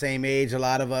the same age, a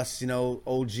lot of us,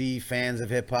 OG fans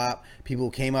of hip hop, people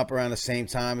who came up around the same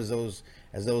time as those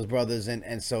brothers.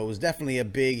 And so it was definitely a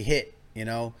big hit,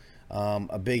 a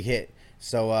big hit.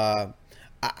 So, I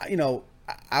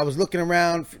was looking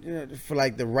around for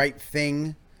like the right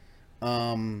thing,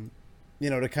 to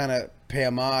kind of pay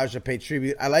homage or pay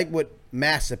tribute. I like what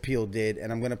Mass Appeal did,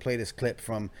 and I'm going to play this clip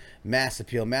from Mass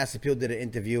Appeal. Mass Appeal did an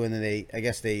interview, and then they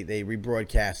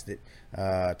rebroadcast it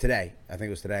today. I think it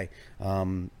was today,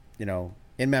 in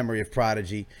memory of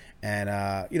Prodigy. And,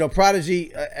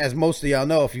 Prodigy, as most of y'all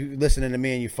know, if you're listening to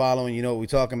me and you're following, you know what we're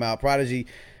talking about. Prodigy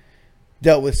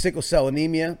dealt with sickle cell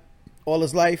anemia all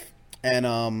his life,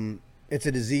 and it's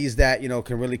a disease that,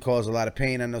 can really cause a lot of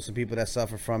pain. I know some people that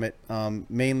suffer from it.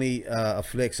 Mainly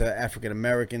afflicts African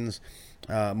Americans,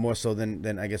 more so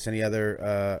than I guess any other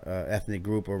ethnic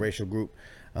group or racial group.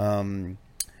 And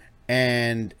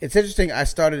it's interesting. I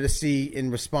started to see,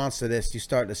 in response to this, you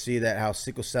start to see that how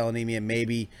sickle cell anemia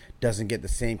maybe doesn't get the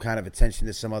same kind of attention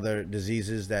as some other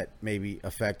diseases that maybe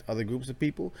affect other groups of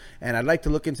people. And I'd like to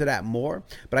look into that more.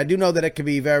 But I do know that it can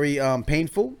be very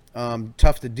painful,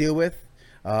 tough to deal with.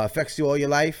 Affects you all your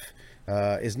life,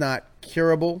 is not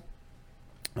curable,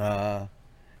 and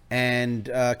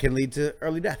can lead to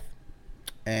early death.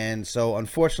 And so,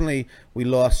 unfortunately, we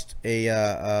lost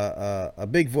a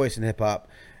big voice in hip hop.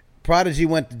 Prodigy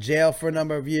went to jail for a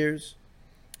number of years.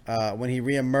 When he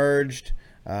reemerged,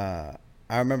 I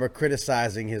remember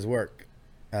criticizing his work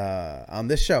on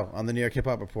this show, on the New York Hip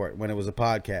Hop Report, when it was a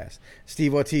podcast.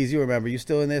 Steve Ortiz, you remember? You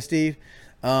still in there, Steve?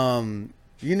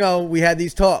 We had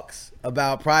these talks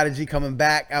about Prodigy coming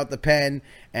back out the pen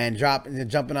and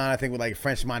jumping on, I think, with like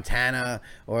French Montana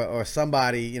or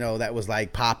somebody, that was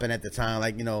like popping at the time,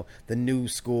 like, the new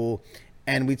school.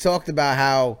 And we talked about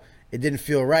how it didn't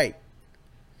feel right.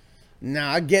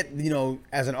 Now, I get,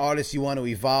 as an artist, you want to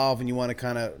evolve and you want to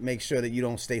kind of make sure that you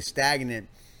don't stay stagnant.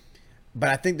 But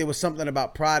I think there was something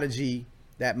about Prodigy,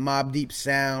 that Mobb Deep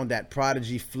sound, that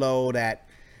Prodigy flow, that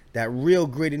real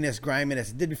grittiness,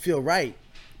 griminess, didn't feel right.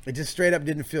 It just straight up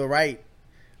didn't feel right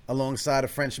alongside of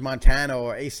French Montana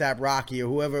or A$AP Rocky or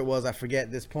whoever it was. I forget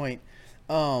at this point.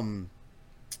 And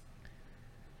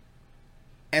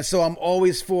so I'm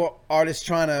always for artists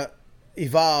trying to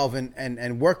evolve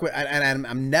and work with, and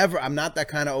I'm not that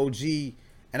kind of OG,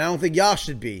 and I don't think y'all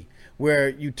should be, where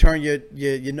you turn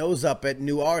your nose up at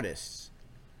new artists.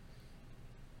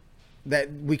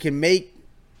 That we can make,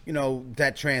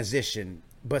 that transition.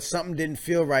 But something didn't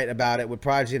feel right about it with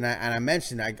Prodigy, and I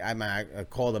mentioned, I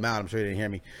called him out. I'm sure he didn't hear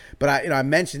me, but I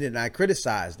mentioned it and I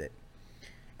criticized it.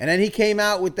 And then he came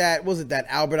out with that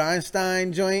Albert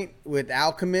Einstein joint with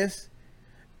Alchemist,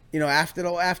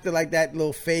 after like that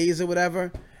little phase or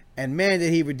whatever. And man,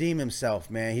 did he redeem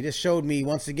himself, man. He just showed me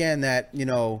once again that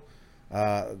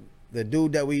the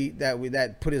dude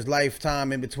that put his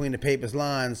lifetime in between the paper's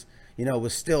lines, you know,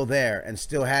 was still there and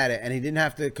still had it, and he didn't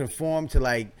have to conform to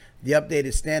like the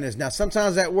updated standards. Now,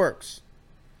 sometimes that works.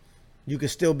 You can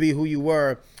still be who you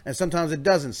were, and sometimes it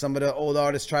doesn't. Some of the old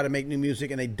artists try to make new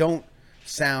music, and they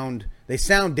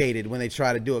sound dated when they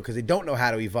try to do it because they don't know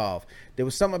how to evolve. There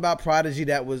was something about Prodigy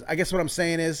that was, I guess what I'm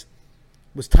saying is,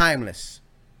 was timeless.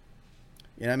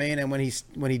 You know what I mean? And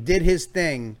when he did his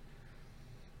thing,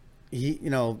 he,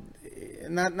 you know,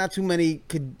 not too many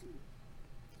could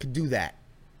do that.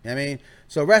 You know what I mean?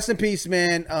 So rest in peace,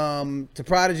 man. To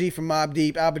Prodigy from Mobb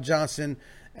Deep, Albert Johnson.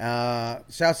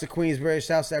 Shouts to Queensbridge.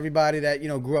 Shouts to everybody that, you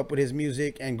know, grew up with his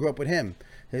music and grew up with him,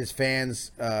 his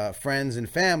fans, friends, and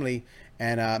family.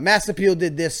 And Mass Appeal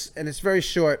did this, and it's very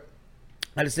short.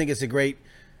 I just think it's a great,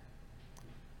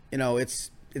 you know, it's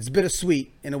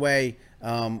bittersweet in a way,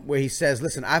 where he says,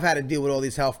 listen, I've had to deal with all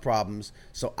these health problems,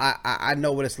 so I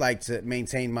know what it's like to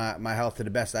maintain my health to the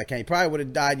best I can. He probably would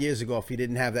have died years ago if he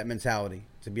didn't have that mentality,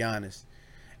 to be honest.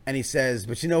 And he says,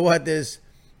 but you know what? There's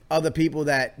other people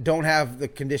that don't have the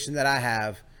condition that I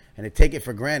have, and they take it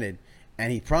for granted.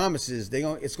 And he promises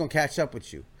it's going to catch up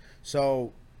with you.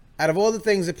 So out of all the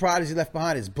things that Prodigy left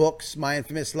behind, his books, My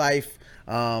Infamous Life,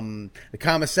 the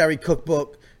Commissary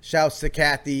Cookbook. Shouts to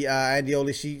Kathy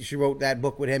Andiola. She wrote that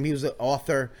book with him. He was an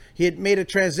author. He had made a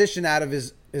transition out of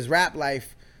his rap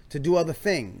life to do other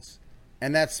things.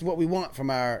 And that's what we want from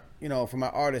our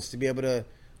artists, to be able to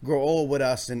grow old with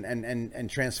us and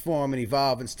transform and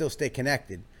evolve and still stay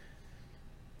connected.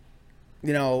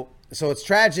 You know, so it's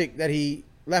tragic that he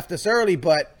left us early,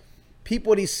 but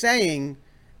what he's saying,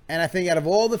 and I think out of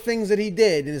all the things that he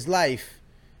did in his life,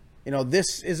 you know,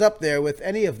 this is up there with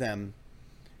any of them.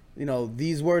 You know,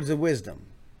 these words of wisdom.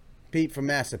 Pete from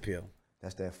Mass Appeal.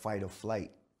 That's that fight or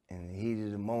flight. And the heat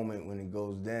of the moment when it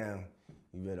goes down,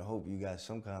 you better hope you got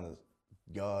some kind of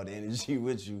God energy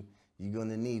with you. You're going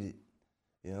to need it.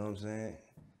 You know what I'm saying?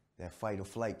 That fight or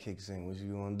flight kicks in. What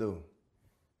you going to do?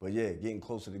 But yeah, getting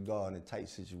closer to God in a tight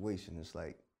situation, it's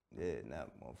like, yeah, now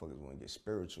motherfuckers want to get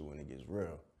spiritual when it gets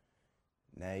real.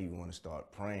 Now you want to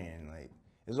start praying. Like,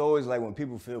 it's always like when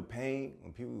people feel pain,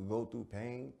 when people go through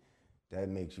pain, that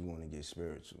makes you want to get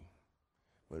spiritual.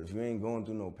 But if you ain't going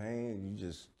through no pain, you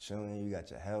just chilling, you got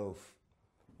your health,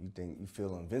 you think you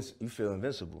feel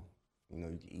invincible. You know,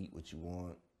 you can eat what you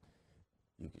want,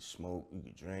 you can smoke, you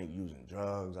can drink, using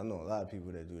drugs. I know a lot of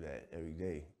people that do that every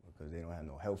day because they don't have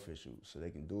no health issues, so they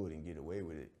can do it and get away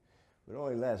with it. But it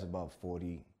only lasts about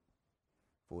 40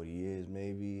 years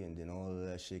maybe, and then all of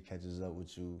that shit catches up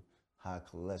with you, high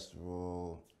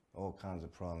cholesterol, all kinds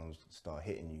of problems start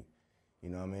hitting you. You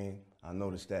know what I mean? I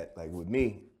noticed that, like with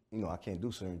me, you know, I can't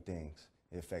do certain things.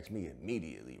 It affects me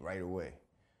immediately, right away.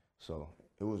 So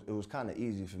it was kind of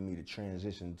easy for me to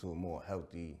transition to a more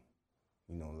healthy,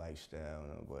 you know, lifestyle. You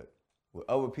know? But with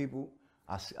other people,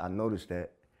 I noticed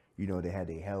that, you know, they had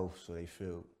their health, so they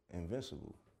feel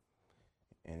invincible.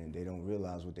 And they don't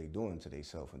realize what they're doing to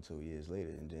themselves until years later.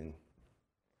 And then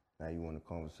now you want a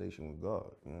conversation with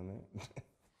God, you know what I mean?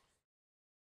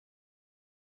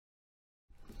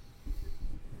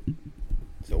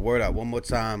 So word up one more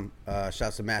time.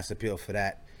 Shouts to Mass Appeal for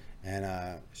that,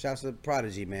 and shouts to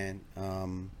Prodigy, man.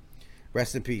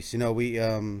 Rest in peace. You know, we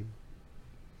as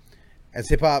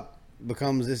hip hop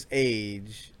becomes this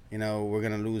age, you know, we're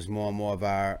gonna lose more and more of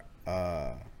our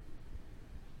the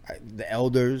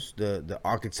elders, the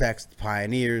architects, the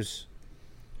pioneers.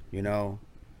 You know,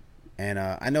 and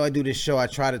I know I do this show. I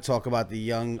try to talk about the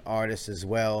young artists as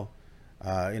well.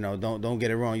 You know, don't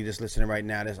get it wrong. You're just listening right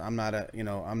now. I'm not a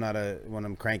one of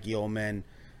them cranky old men.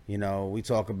 You know, we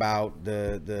talk about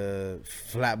the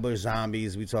Flatbush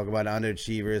Zombies. We talk about the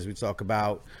underachievers. We talk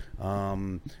about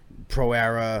Pro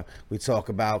Era. We talk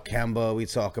about Kemba. We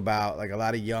talk about like a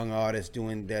lot of young artists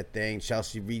doing their thing.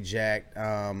 Chelsea Reject.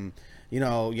 You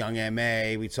know, Young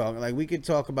M.A. We could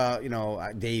talk about, you know,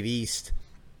 Dave East.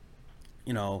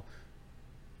 You know,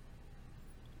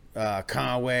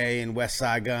 Conway and West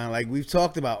Side Gun. Like, we've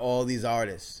talked about all these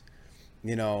artists,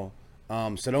 you know,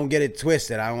 so don't get it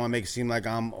twisted. I don't want to make it seem like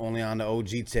I'm only on the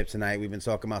OG tip tonight. We've been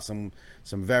talking about some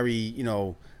very, you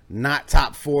know, not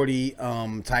top 40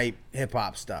 type hip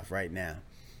hop stuff right now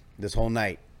this whole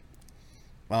night.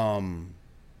 But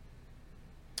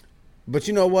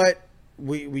you know what,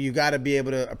 you got to be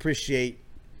able to appreciate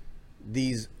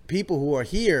these people who are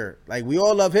here. Like, we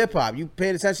all love hip hop. You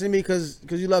paying attention to me because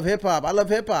you love hip hop. I love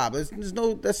hip hop. That's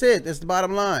it. That's the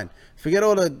bottom line. Forget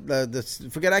all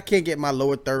forget I can't get my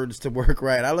lower thirds to work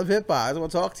right. I love hip hop. I just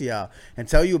want to talk to y'all and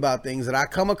tell you about things that I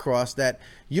come across that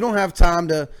you don't have time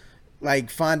to like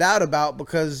find out about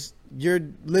because you're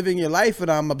living your life and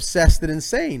I'm obsessed and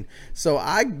insane. So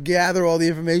I gather all the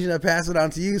information, I pass it on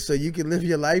to you so you can live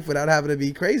your life without having to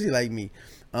be crazy like me.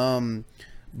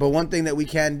 But one thing that we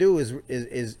can do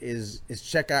is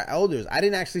check our elders. I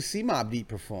didn't actually see Mobb Deep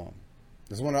perform.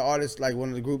 It's one of the artists, like one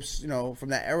of the groups, from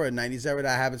that era, 90s era,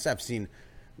 that I haven't seen.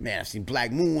 I've seen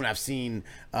Black Moon. I've seen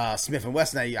Smith and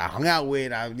Wesson. I hung out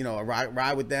with. I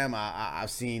ride with them. I've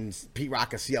seen Pete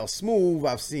Rock and CL Smooth.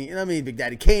 I've seen, Big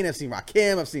Daddy Kane. I've seen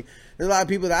Rakim. There's a lot of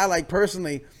people that I like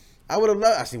personally.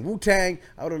 I've seen Wu-Tang.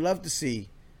 I would have loved to see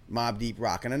Mobb Deep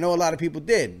rock. And I know a lot of people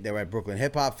did. They were at Brooklyn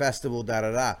Hip Hop Festival,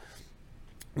 da-da-da.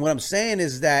 What I'm saying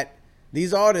is that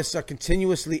these artists are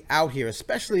continuously out here,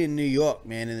 especially in New York,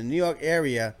 man. In the New York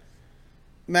area.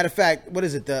 Matter of fact, what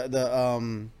is it?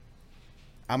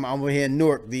 I'm over here in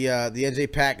Newark. The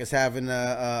NJ Pack is having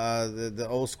the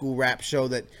old school rap show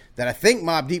that I think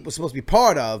Mobb Deep was supposed to be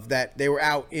part of. That they were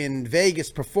out in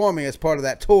Vegas performing as part of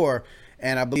that tour,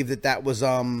 and I believe that was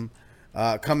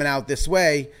coming out this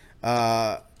way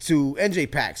to NJ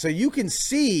Pack. So you can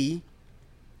see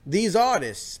these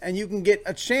artists and you can get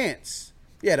a chance.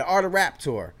 Yeah, the Art of Rap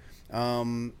tour.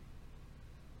 I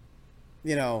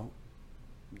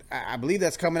believe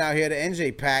that's coming out here to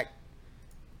NJ Pack.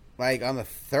 Like on the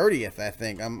 30th, I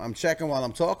think. I'm checking while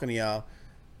I'm talking to y'all.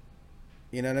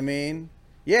 You know what I mean?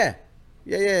 Yeah,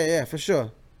 for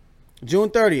sure. June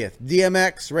 30th,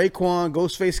 DMX, Raekwon,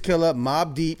 Ghostface Killah,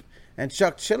 Mobb Deep, and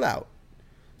Chuck Chillout.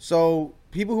 So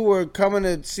people who are coming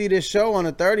to see this show on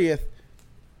the 30th,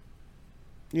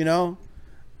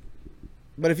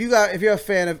 But if you're a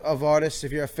fan of artists,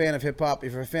 if you're a fan of hip hop,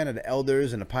 if you're a fan of the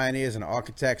elders and the pioneers and the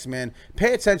architects, man,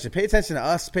 pay attention. Pay attention to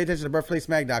us. Pay attention to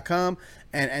birthplacemag.com,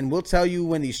 and we'll tell you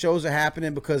when these shows are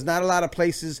happening, because not a lot of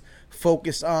places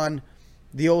focus on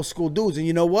the old school dudes. And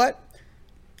you know what?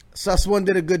 Sus One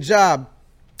did a good job,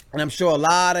 and I'm sure a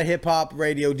lot of hip hop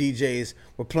radio DJs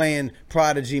were playing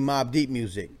Prodigy, Mobb Deep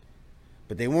music,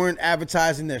 but they weren't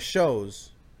advertising their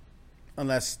shows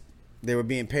unless they were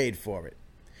being paid for it.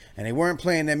 And they weren't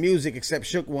playing their music except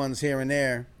shook ones here and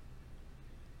there.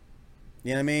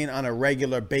 You know what I mean? On a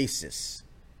regular basis.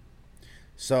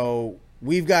 So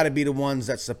we've got to be the ones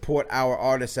that support our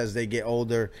artists as they get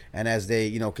older and as they,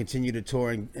 continue to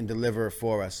tour and deliver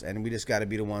for us. And we just got to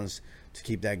be the ones to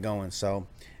keep that going. So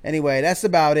anyway, that's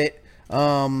about it.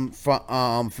 From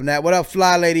that, what up,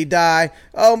 Fly Lady Die?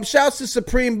 Shouts to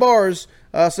Supreme Bars.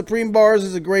 Supreme Bars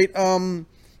is a great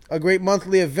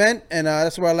monthly event, and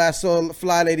that's where I last saw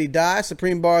Fly Lady Die.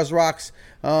 Supreme Bars rocks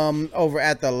over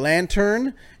at the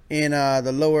Lantern in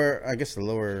the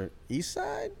lower east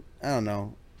side. I don't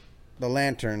know, the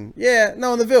Lantern. Yeah,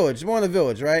 no, in the Village, more in the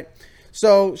Village, right?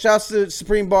 So shouts to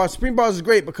Supreme Bars. Supreme Bars is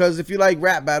great because if you like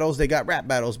rap battles, they got rap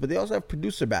battles, but they also have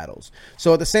producer battles.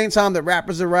 So at the same time that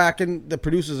rappers are rocking, the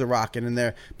producers are rocking, and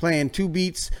they're playing two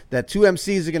beats that two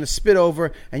MCs are going to spit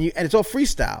over, and it's all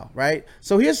freestyle, right?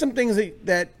 So here's some things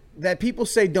that people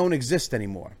say don't exist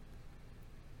anymore.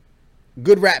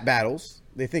 Good rap battles.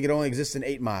 They think it only exists in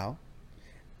 8 Mile.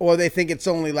 Or they think it's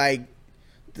only like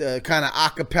the kind of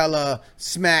acapella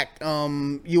smack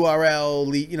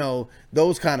URL,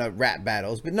 those kind of rap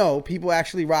battles. But no, people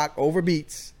actually rock over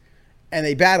beats and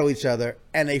they battle each other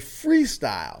and they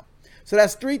freestyle. So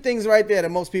that's 3 things right there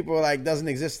that most people are like doesn't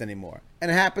exist anymore.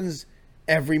 And it happens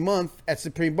every month at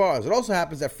Supreme Bars. It also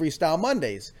happens at Freestyle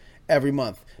Mondays every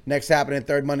month. Next happening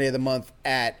 3rd Monday of the month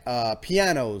at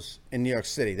Pianos in New York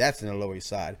City. That's in the Lower East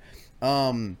Side.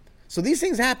 So these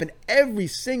things happen every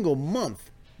single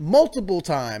month, multiple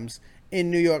times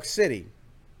in New York City.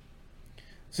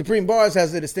 Supreme Bars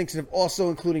has the distinction of also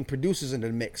including producers in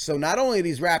the mix. So not only are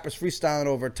these rappers freestyling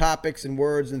over topics and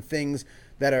words and things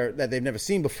that they've never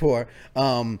seen before,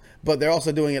 but they're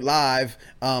also doing it live.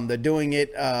 They're doing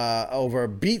it over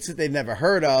beats that they've never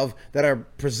heard of that are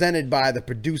presented by the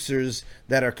producers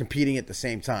that are competing at the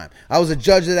same time. I was a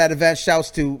judge of that event. Shouts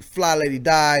to Fly Lady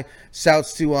Die.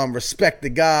 Shouts to Respect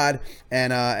the God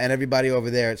and everybody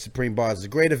over there at Supreme Bars. It's a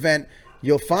great event.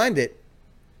 You'll find it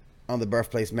on the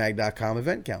birthplacemag.com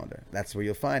event calendar. That's where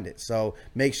you'll find it. So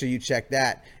make sure you check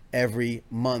that every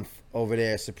month over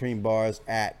there, Supreme Bars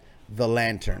at the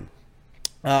Lantern.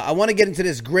 I want to get into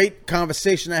this great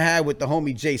conversation I had with the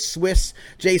homie JSWISS.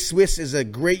 JSWISS is a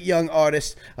great young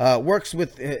artist. Works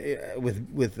with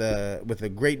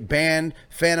a great band,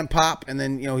 Phantom Pop, and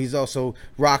then he's also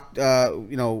rocked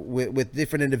with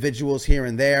different individuals here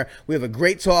and there. We have a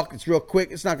great talk. It's real quick.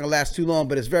 It's not going to last too long,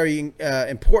 but it's very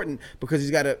important because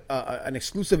he's got an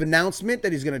exclusive announcement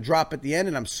that he's going to drop at the end,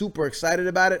 and I'm super excited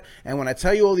about it. And when I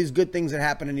tell you all these good things that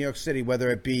happen in New York City, whether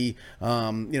it be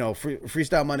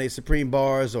Freestyle Monday, Supreme Bar,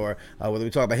 bars, or whether we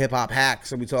talk about hip hop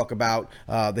hacks, or we talk about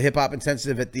the hip hop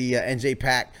intensive at the NJ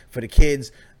Pack for the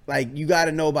kids. Like, you got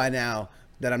to know by now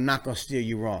that I'm not going to steer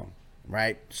you wrong,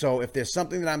 right? So if there's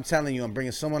something that I'm telling you, I'm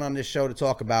bringing someone on this show to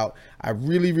talk about, I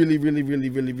really believe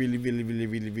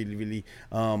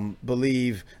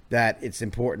that it's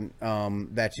important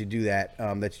that you do that,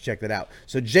 that you check that out.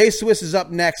 So JSWISS is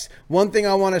up next. One thing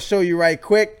I want to show you right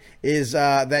quick is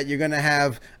that you're going to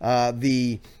have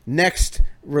the next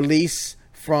release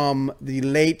from the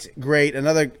late, great,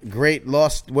 another great,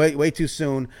 lost way too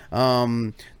soon,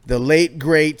 the late,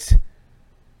 great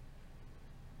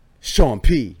Sean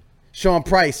P. Sean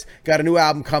Price got a new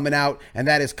album coming out, and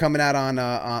that is coming out on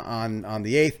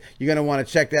the 8th. You're going to want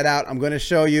to check that out. I'm going to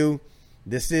show you.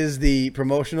 This is the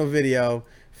promotional video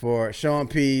for Sean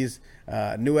P's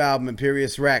new album,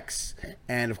 Imperious Rex.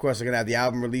 And, of course, we're going to have the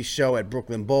album release show at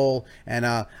Brooklyn Bowl. And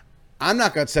I'm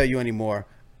not going to tell you anymore.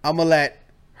 I'm going to let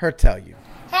her tell you.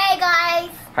 Hey, guys.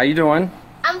 How you doing?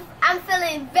 I'm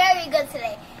feeling very good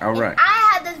today. All right. And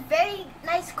I have this very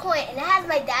nice coin, and it has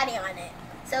my daddy on it.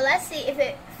 So let's see if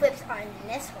it flips on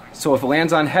this one. So if it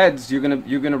lands on heads, you're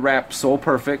gonna rap Soul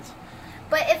Perfect.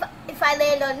 But if I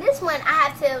land on this one, I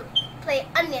have to play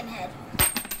Onion Head.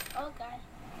 Oh God.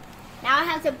 Now I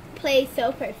have to play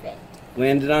So Perfect.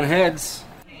 Landed on heads.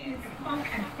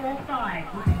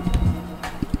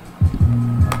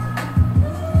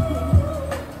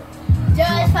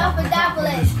 George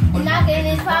Papadopoulos, and knocking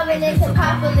his poppin' into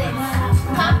populace.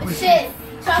 Poppin' shit.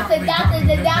 Chocolate doctor,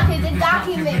 the document.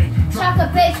 Chocolate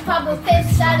bitch, papa fish,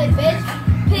 solid bitch.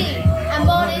 P, I'm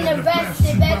owning the rest,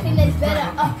 the backing is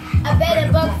better. I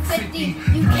bet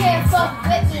 $1.50. You can't fuck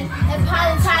with me. And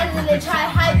apologizing and try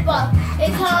hyper.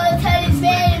 It's all a tennis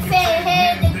man and fan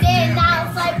hand and then now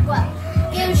it's like what?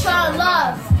 Give Sean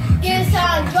love, give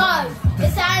Sean drugs.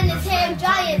 It's on the Tam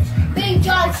Giants, Big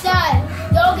John style.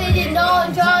 Don't get it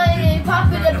known, drawing and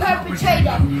popping the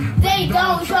perpetrator. They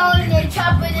don't drawing and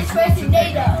chopping this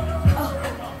personator.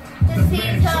 The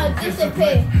scenes all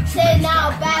dissipate. Say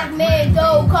now, Batman,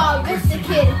 don't call Rich the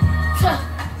Kid.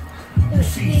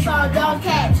 Sleep on don't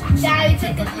catch. Diary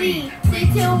took the lead.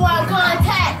 3-2-1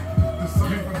 contact.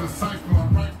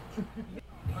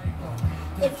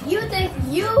 If you think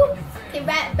you can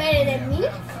rap better than me,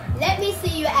 let me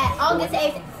see you at August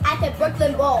 8th at the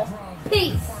Brooklyn Bowl.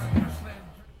 Peace.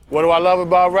 What do I love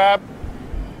about rap?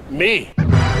 Me.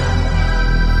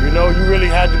 You know, you really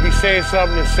had to be saying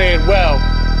something and say it well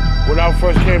when I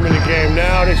first came in the game.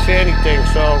 Now they say anything,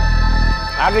 so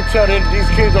I can tell that these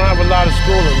kids don't have a lot of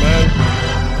schooling, man.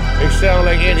 They sound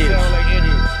like idiots.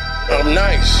 I'm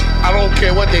nice. I don't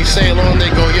care what they say, long they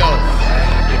go, yo,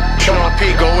 Sean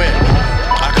P, go in.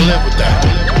 I can live with that.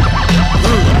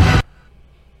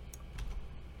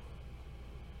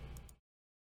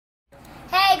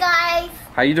 Hey guys.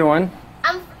 How you doing?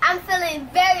 I'm feeling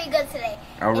very good today.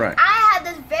 All right. And I have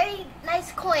this very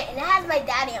nice coin, and it has my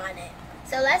daddy on it.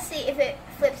 So let's see if it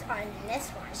flips on this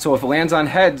one. So if it lands on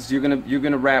heads, you're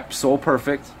gonna rap Soul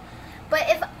Perfect. But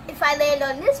if I land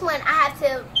on this one, I have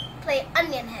to play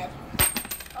Onion Head.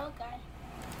 Oh God.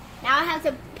 Now I have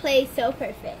to play So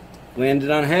Perfect.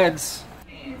 Landed on heads.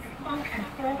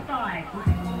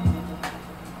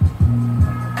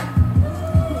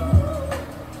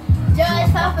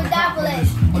 George Papadopoulos,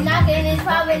 and knocking his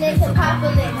poppin' into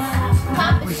populace.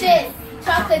 Poppin' shit.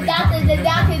 Chocolate doctor, the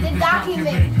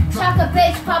document. Chocolate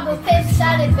bitch, papa fish,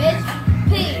 solid bitch.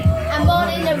 P, I'm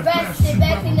owning the rest, the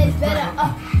backing is better.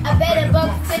 I bet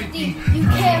 $1.50. You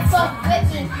can't fuck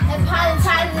with me. And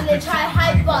apologizing and try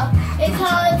hyper. It's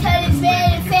all a tennis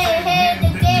man and fan hand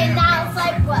and then now it's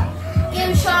like what?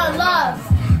 Give Sean love,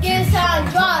 give Sean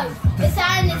drugs. It's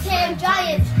on the Tam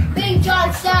Giants, Big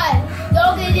John style.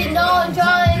 Don't get it known,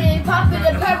 drawing and popping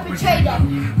the perpetrator.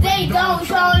 They don't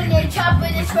drawing and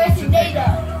chopping this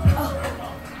personator.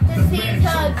 The scenes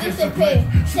all dissipate.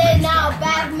 Say now,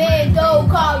 Batman, don't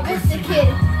call Rich the Kid.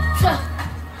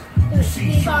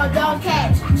 Sleep on don't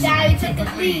catch. Diary took the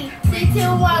lead.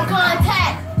 3-2-1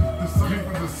 contact.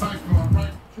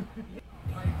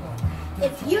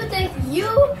 If you think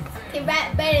you can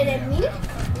rap better than me,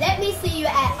 let me see you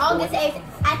at August 8th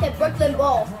at the Brooklyn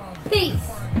Bowl. Peace.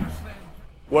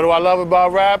 What do I love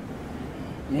about rap?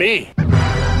 Me.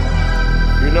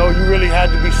 You know, you really had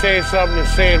to be saying something and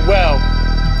say it well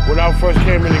when I first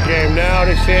came in the game. Now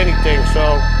they say anything,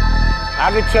 so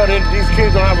I can tell that these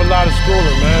kids don't have a lot of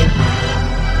schooling, man.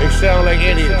 They sound like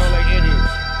idiots.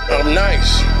 I'm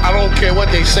nice. I don't care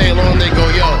what they say, long they go,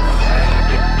 yo,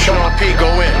 Sean P, go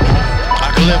in.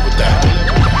 I can live with that.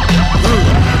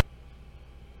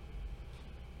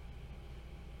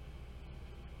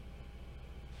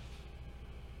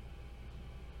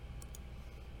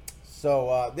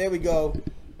 So there we go.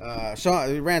 Sean,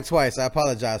 it ran twice. I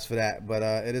apologize for that, but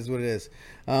it is what it is.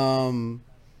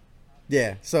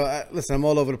 Yeah. So listen, I'm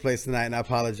all over the place tonight, and I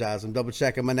apologize. I'm double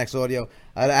checking my next audio.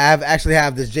 I actually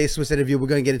have this JSWISS interview. We're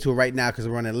going to get into it right now because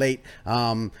we're running late.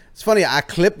 It's funny. I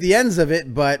clipped the ends of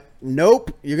it, but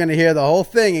nope. You're going to hear the whole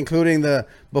thing, including the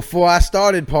before I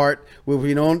started part, where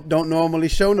we don't normally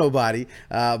show nobody.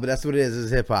 But that's what it is.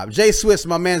 It's hip hop. JSWISS,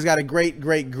 my man's got a great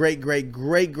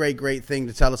thing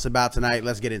to tell us about tonight.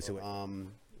 Let's get into it.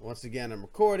 Once again, I'm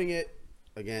recording it.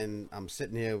 Again, I'm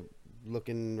sitting here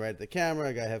looking right at the camera.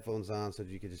 I got headphones on so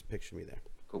that you can just picture me there.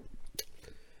 Cool.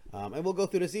 And we'll go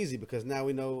through this easy because now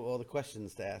we know all the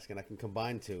questions to ask and I can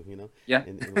combine two, you know? Yeah.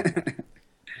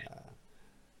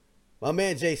 My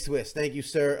man JSWISS, thank you,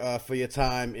 sir, for your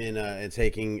time in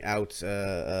taking out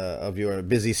of your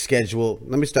busy schedule.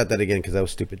 Let me start that again because that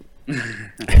was stupid.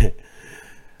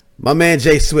 My man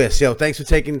JSWISS, yo, thanks for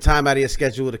taking time out of your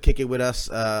schedule to kick it with us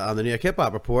on the New York Hip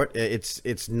Hop Report.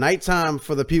 It's nighttime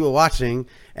for the people watching,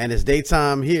 and it's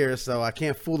daytime here, so I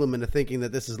can't fool them into thinking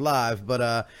that this is live.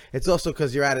 But it's also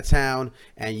because you're out of town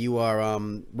and you are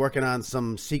working on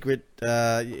some secret.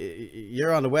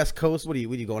 You're on the West Coast. What are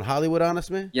you going Hollywood on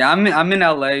us, man? Yeah, I'm in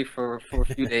LA for a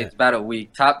few days, about a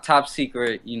week. Top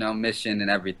secret, mission and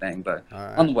everything, but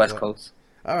right, on the West Coast.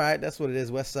 All right, that's what it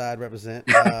is. West Side represent.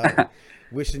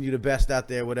 Wishing you the best out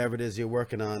there, whatever it is you're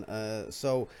working on.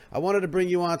 So I wanted to bring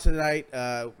you on tonight.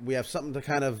 We have something to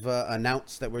kind of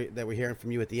announce that we're hearing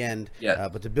from you at the end. Yeah.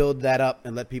 But to build that up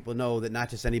and let people know that not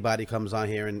just anybody comes on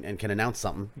here and can announce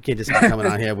something. You can't just be coming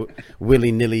on here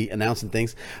willy-nilly announcing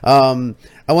things. I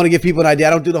want to give people an idea. I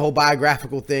don't do the whole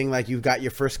biographical thing like you've got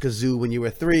your first kazoo when you were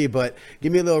 3, but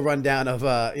give me a little rundown of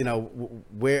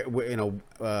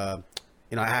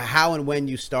how and when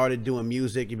you started doing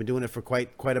music. You've been doing it for quite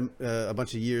a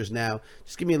bunch of years now.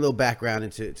 Just give me a little background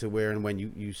into where and when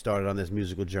you started on this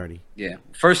musical journey. Yeah.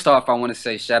 First off, I want to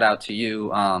say shout out to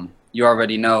you. You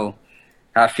already know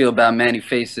how I feel about Manny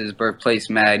Faces, Birthplace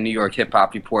Mag, New York Hip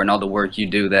Hop Report, and all the work you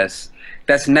do. That's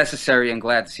necessary, and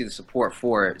glad to see the support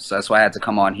for it. So that's why I had to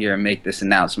come on here and make this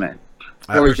announcement.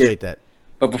 I appreciate that.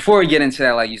 But before we get into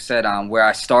that, like you said, where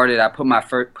I started, I put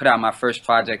out my first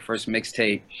project, first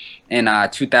mixtape in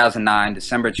 2009,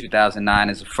 December 2009,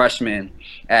 as a freshman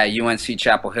at UNC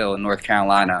Chapel Hill in North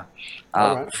Carolina.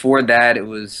 Right. Before that, it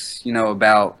was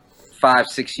about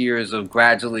 5-6 years of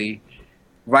gradually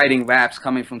writing raps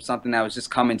coming from something that was just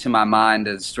coming to my mind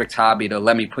as a strict hobby to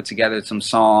let me put together some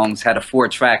songs. Had a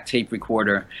 4-track tape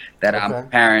recorder that my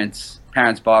parents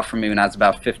bought for me when I was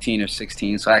about 15 or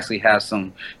 16. So I actually have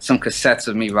some cassettes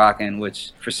of me rocking,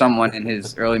 which for someone in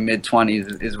his early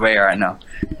mid-20s is rare, I know.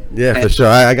 Yeah, for sure.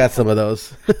 I got some of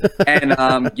those. and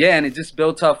it just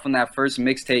built up from that first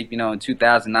mixtape, in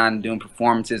 2009, doing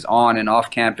performances on and off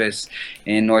campus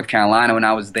in North Carolina when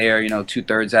I was there,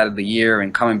 2/3 out of the year,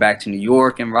 and coming back to New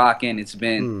York and rocking. It's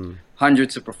been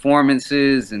hundreds of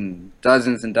performances and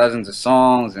dozens of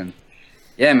songs. And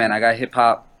yeah, man, I got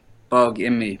hip-hop bug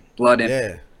in me, blood in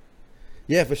me.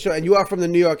 Yeah, for sure. And you are from the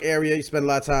New York area. You spend a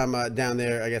lot of time down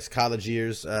there, I guess, college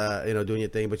years, doing your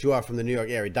thing. But you are from the New York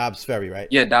area, Dobbs Ferry, right?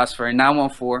 Yeah, Dobbs Ferry,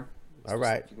 914. All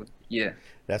right. Yeah.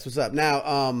 That's what's up. Now,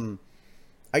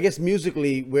 I guess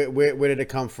musically, where did it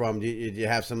come from? Did you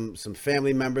have some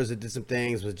family members that did some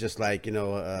things? Was it just like,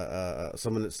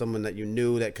 someone that you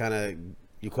knew that kind of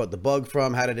you caught the bug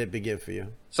from? How did it begin for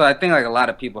you? So I think like a lot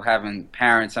of people having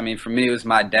parents, I mean, for me, it was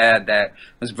my dad that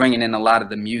was bringing in a lot of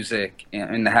the music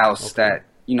in the house that,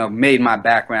 made my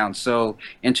background. So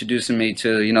introducing me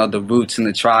to, the Roots and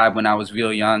the Tribe when I was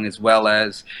real young, as well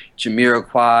as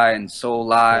Jamiroquai and Soul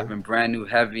Live and Brand New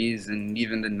Heavies and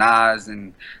even the Nas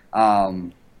and,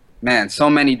 man, so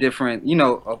many different,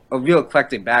 a real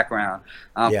eclectic background.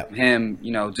 Him,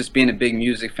 just being a big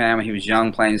music fan when he was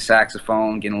young, playing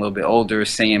saxophone, getting a little bit older,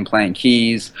 singing, playing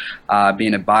keys,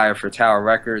 being a buyer for Tower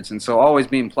Records. And so always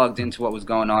being plugged into what was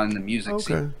going on in the music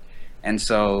scene. And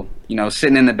so,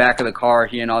 sitting in the back of the car,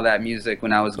 hearing all that music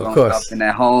when I was growing up in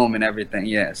that home and everything.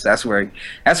 Yes, that's where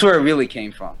it really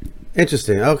came from.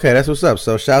 Interesting. Okay, that's what's up.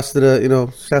 So shouts to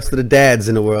the dads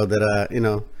in the world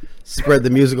that, spread the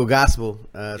musical gospel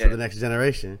to the next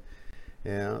generation.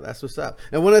 That's what's up.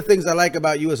 And one of the things I like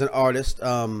about you as an artist,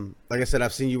 like I said,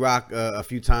 I've seen you rock a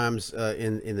few times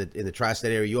in the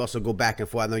tri-state area. You also go back and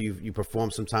forth. I know you perform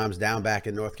sometimes down back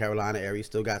in North Carolina area. You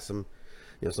still got some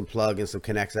some plug and some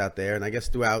connects out there, and I guess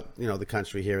throughout the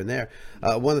country here and there.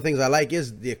 One of the things I like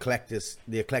is the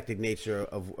eclectic nature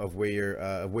of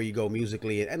where you go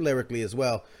musically and lyrically as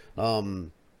well.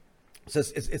 So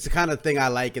it's the kind of thing I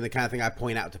like and the kind of thing I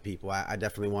point out to people. I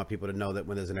definitely want people to know that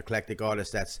when there's an eclectic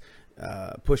artist that's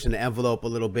pushing the envelope a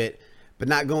little bit, but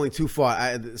not going too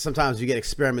far. Sometimes you get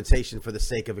experimentation for the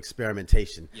sake of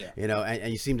experimentation, you know,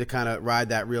 and you seem to kind of ride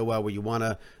that real well, where you want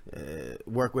to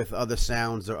work with other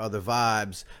sounds or other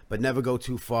vibes, but never go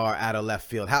too far out of left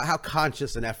field. How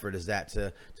conscious an effort is that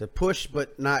to push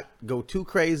but not go too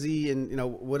crazy? And you know,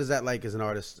 what is that like as an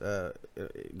artist? How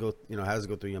does it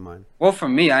go through your mind? Well, for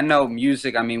me, I know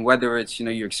music, I mean, whether it's, you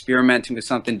know, you're experimenting with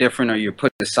something different or you're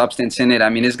putting a substance in it, I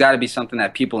mean, it's got to be something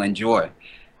that people enjoy.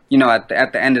 You know, at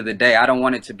the end of the day, I don't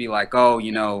want it to be like, oh,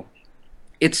 you know,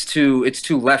 it's too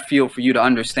left field for you to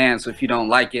understand. So if you don't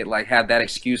like it, like, have that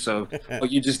excuse of, oh,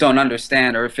 you just don't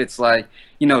understand. Or if it's like,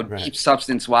 you know, deep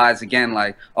substance wise, again,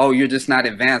 like, oh, you're just not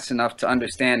advanced enough to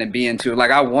understand and be into it.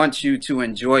 Like, I want you to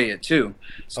enjoy it too.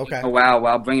 So, you know,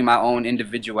 while bringing my own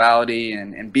individuality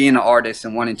and being an artist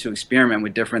and wanting to experiment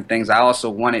with different things, I also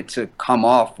want it to come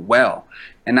off well.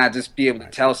 And not just be able to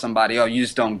tell somebody, oh, you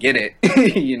just don't get it,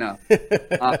 you know,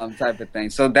 type of thing.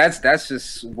 So that's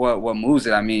just what moves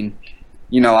it. I mean,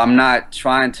 you know, I'm not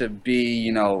trying to be,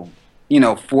 you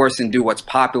know, force and do what's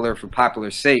popular for popular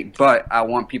sake, but I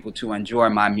want people to enjoy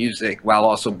my music while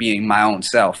also being my own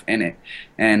self in it,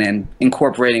 and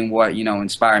incorporating what, you know,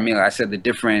 inspired me. Like I said, the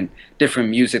different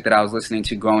music that I was listening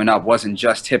to growing up wasn't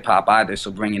just hip hop either, so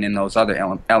bringing in those other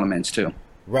elements too.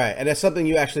 Right, and that's something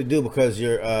you actually do, because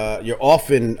you're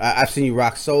often, I've seen you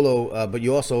rock solo, but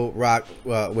you also rock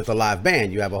with a live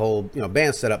band. You have a whole, you know,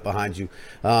 band set up behind you.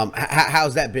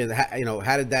 How's that been?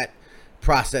 How did that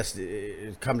process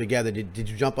come together? Did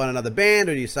you jump on another band,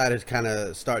 or you decided to kind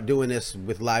of start doing this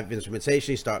with live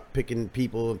instrumentation, start picking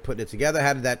people and putting it together?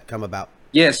 How did that come about?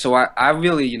 Yeah, so I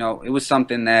really, you know, it was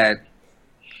something that,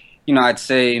 you know, I'd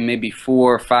say maybe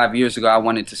 4 or 5 years ago I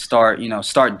wanted to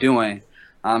start doing.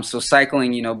 So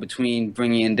cycling, you know, between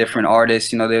bringing in different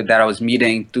artists, you know, that I was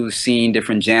meeting through the scene,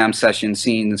 different jam session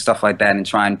scenes and stuff like that, and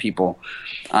trying people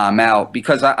out,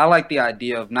 because I like the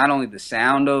idea of not only the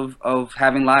sound of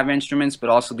having live instruments, but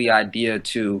also the idea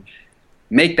to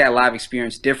make that live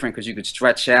experience different, because you could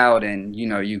stretch out and, you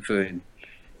know, you could,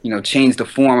 you know, change the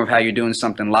form of how you're doing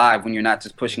something live when you're not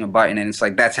just pushing a button and it's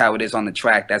like, that's how it is on the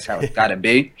track, that's how it's got to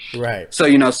be. Right. So,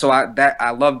 you know, so I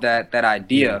love that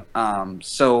idea.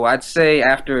 So I'd say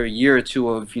after a year or two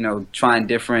of, you know, trying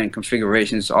different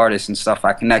configurations, artists and stuff,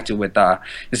 I connected with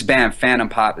this band Phantom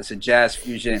Pop. It's a jazz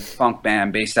fusion funk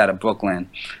band based out of Brooklyn.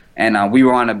 And we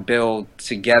were on a bill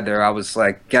together. I was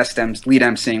like lead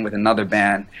emceeing with another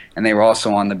band, and they were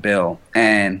also on the bill.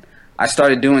 And I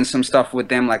started doing some stuff with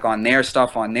them, like on their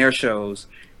shows,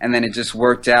 and then it just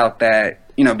worked out that,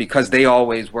 you know, because they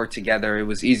always work together, it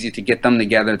was easy to get them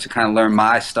together to kind of learn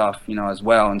my stuff, you know, as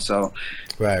well. And so,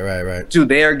 right, do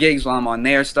their gigs while I'm on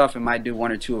their stuff, and might do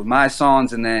 1 or 2 of my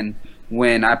songs, and then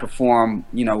when I perform,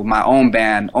 you know, with my own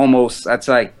band, almost that's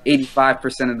like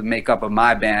 85% of the makeup of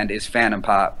my band is Phantom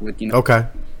Pop, with, you know,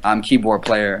 keyboard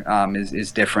player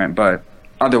is different, but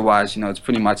otherwise, you know, it's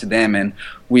pretty much them. And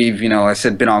we've, you know, I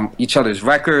said, been on each other's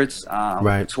records,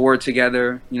 toured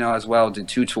together, you know, as well. Did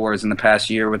 2 tours in the past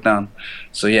year with them.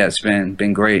 So yeah, it's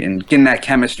been great, and getting that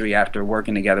chemistry after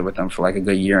working together with them for like a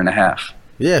good 1.5 years.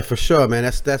 Yeah, for sure,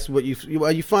 man. That's what you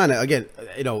find. Again,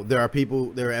 you know, there are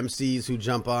MCs who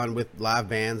jump on with live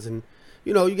bands, and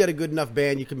you know, you get a good enough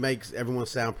band, you can make everyone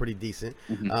sound pretty decent.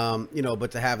 You know, but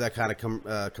to have that kind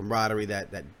of camaraderie,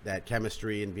 that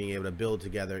chemistry, and being able to build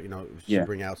together, you know, should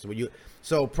bring out some.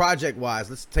 So project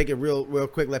wise, let's take it real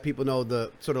quick. Let people know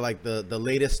the sort of like the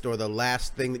latest or the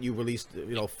last thing that you released,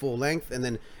 you know, full length, and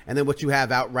then what you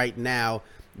have out right now.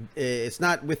 It's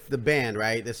not with the band,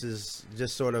 right? This is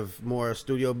just sort of more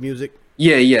studio music.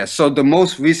 Yeah. So the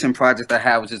most recent project I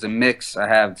have, which is a mix, I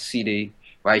have the CD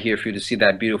right here for you to see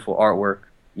that beautiful artwork.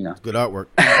 You know, good artwork.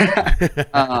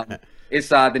 It's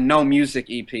the No Music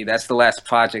EP. That's the last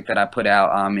project that I put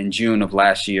out in June of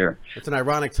last year. It's an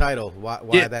ironic title.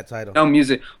 Why that title? No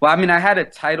Music. Well, I mean, I had a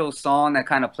title song that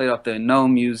kind of played off the No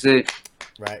Music.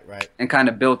 Right. And kind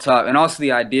of built up. And also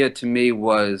the idea to me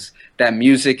was that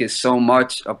music is so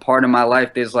much a part of my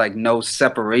life. There's like no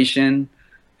separation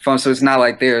from, so it's not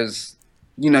like there's,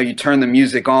 you know, you turn the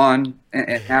music on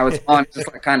and now it's on. It's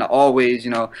just like kind of always,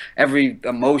 you know, every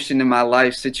emotion in my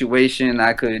life situation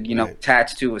I could, you know,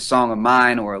 attach to a song of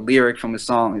mine or a lyric from a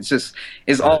song.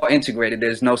 It's all integrated.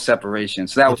 There's no separation.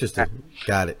 So that was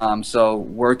got it. So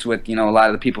worked with, you know, a lot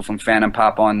of the people from Phantom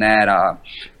Pop on that.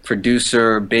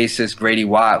 Producer, bassist Grady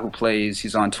Watt,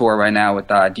 he's on tour right now with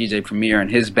DJ Premier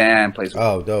and his band, plays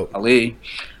with dope. Ali.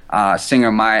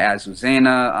 singer Maya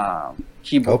Azuzena,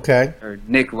 keyboard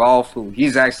Nick Rolfe, who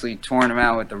he's actually touring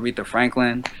around with Aretha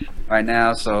Franklin right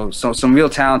now. So some real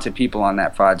talented people on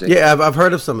that project. Yeah, I've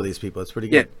heard of some of these people. It's pretty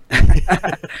good.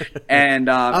 Yeah. And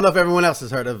I don't know if everyone else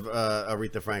has heard of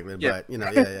Aretha Franklin, but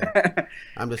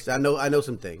I know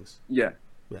some things. Yeah.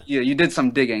 You did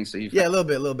some digging, so a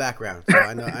little background. So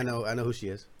I know who she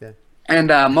is. Yeah.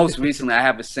 And most recently, I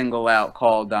have a single out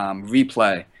called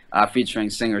Replay, featuring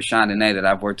singer Shonda that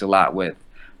I've worked a lot with.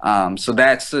 So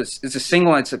it's a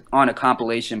single. It's on a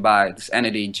compilation by this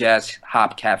entity, Jazz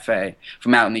Hop Cafe,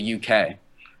 from out in the UK.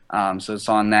 So it's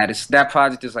on that. That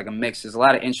project is like a mix. There's a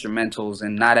lot of instrumentals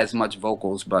and not as much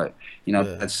vocals, but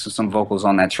that's some vocals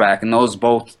on that track. And those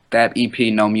both, that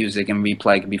EP, No Music and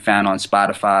Replay, can be found on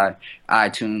Spotify,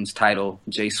 iTunes, Tidal,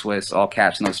 JSWISS, all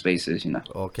caps, no spaces.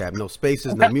 All cap, no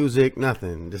spaces, no music,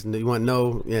 nothing. Just you want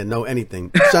no anything.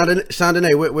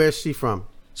 Shonda, where's she from?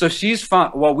 So she's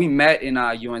from, well, we met in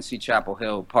UNC Chapel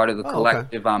Hill, part of the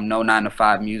collective No 9 to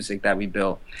 5 music that we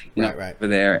built over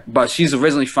there. But she's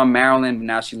originally from Maryland, but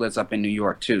now she lives up in New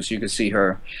York too. So you can see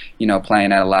her,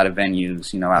 playing at a lot of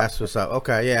venues. That's what's up.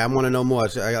 Okay, yeah, I want to know more.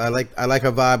 So I like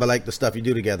her vibe. I like the stuff you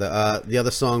do together. The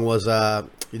other song was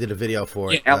you did a video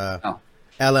for it.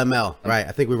 LML, right?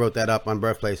 I think we wrote that up on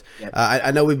Birthplace. Yeah.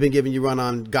 I know we've been giving you run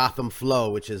on Gotham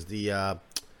Flow, which is the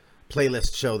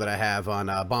playlist show that I have on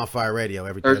Bonfire Radio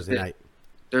every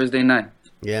Thursday night.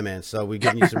 Yeah, man. So we're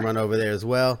giving you some run over there as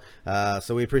well.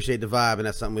 So we appreciate the vibe, and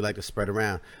that's something we like to spread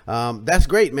around. That's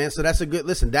great, man. So that's a good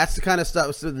listen. That's the kind of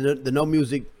stuff. So the No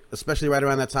Music, especially right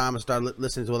around that time, I started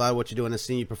listening to a lot of what you're doing and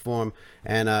seeing you perform.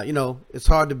 And it's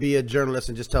hard to be a journalist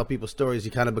and just tell people stories.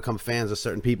 You kind of become fans of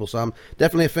certain people. So I'm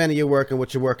definitely a fan of your work and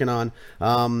what you're working on.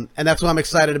 And that's why I'm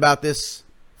excited about this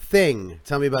thing.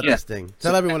 Tell me about this thing.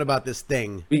 Tell everyone about this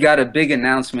thing. We got a big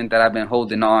announcement that I've been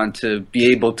holding on to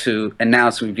be able to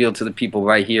reveal to the people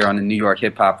right here on the New York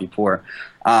Hip Hop Report.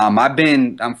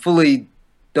 I'm fully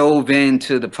dove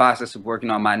into the process of working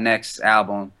on my next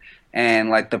album, and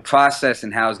like the process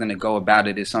and how I was going to go about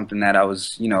it is something that I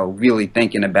was, really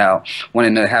thinking about,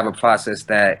 wanting to have a process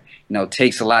that,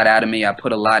 takes a lot out of me. I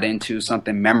put a lot into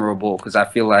something memorable, because I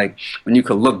feel like when you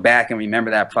could look back and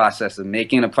remember that process of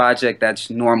making a project, that's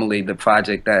normally the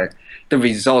project that the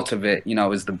result of it,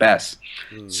 is the best.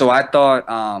 So I thought,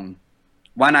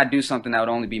 why not do something that would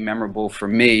only be memorable for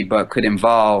me, but could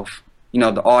involve,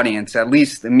 the audience, at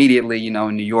least immediately, in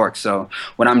New York. So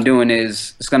what I'm doing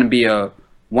is, it's going to be a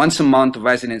once-a-month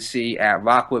residency at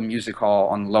Rockwood Music Hall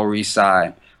on the Lower East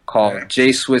Side called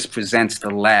JSWISS Presents The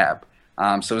Lab.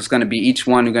 So it's going to be each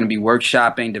one. We're going to be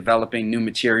workshopping, developing new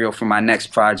material for my next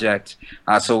project.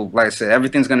 So like I said,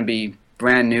 everything's going to be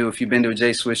brand new. If you've been to a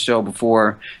JSWISS show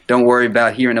before, don't worry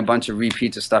about hearing a bunch of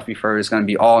repeats of stuff you've heard. It's going to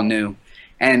be all new.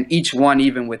 And each one,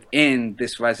 even within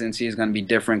this residency, is going to be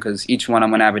different, because each one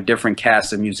I'm going to have a different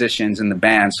cast of musicians in the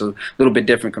band. So a little bit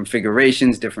different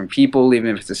configurations, different people, even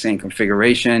if it's the same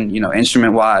configuration,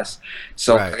 instrument-wise.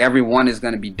 So every one is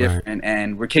going to be different. Right.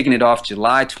 And we're kicking it off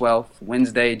July 12th,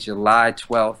 Wednesday, July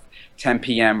 12th, 10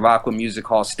 p.m., Rockwood Music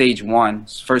Hall, stage 1.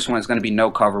 First one is going to be no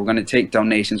cover. We're going to take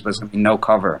donations, but it's going to be no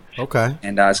cover. Okay.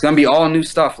 And it's going to be all new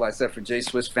stuff, like I said, for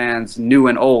JSWISS fans, new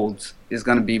and old. Is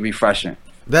going to be refreshing.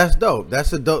 That's dope.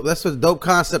 That's a dope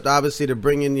concept, obviously, to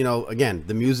bring in, again,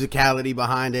 the musicality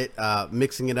behind it,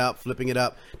 mixing it up, flipping it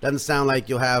up. Doesn't sound like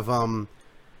you'll have, it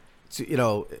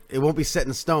won't be set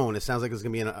in stone. It sounds like it's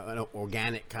going to be an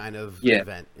organic kind of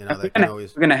event. We're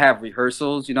going to have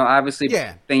rehearsals, obviously.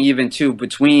 Yeah. Thing even too,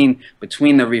 between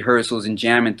the rehearsals and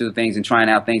jamming through things and trying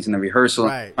out things in the rehearsal,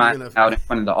 trying out in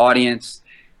front of the audience.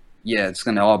 Yeah, it's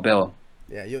going to all build.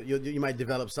 Yeah, you might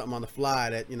develop something on the fly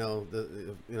that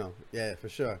yeah, for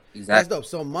sure. Exactly. That's dope.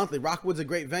 So monthly, Rockwood's a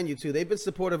great venue too. They've been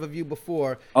supportive of you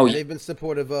before. Oh, yeah. They've been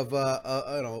supportive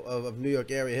of New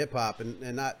York area hip hop,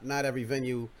 and not every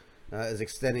venue is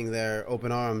extending their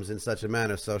open arms in such a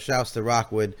manner. So shouts to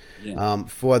Rockwood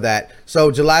for that.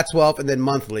 So July 12th, and then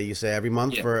monthly. You say every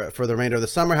month for the remainder of the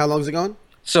summer. How long is it going?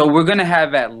 So we're gonna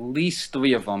have at least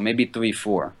 3 of them, maybe 3,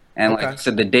 4, and like I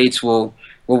said, the dates will.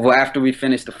 Well, after we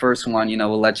finish the first one,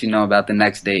 we'll let you know about the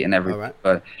next date and everything. Right.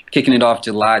 But kicking it off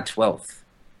July 12th.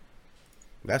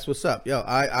 That's what's up. Yo,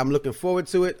 I'm looking forward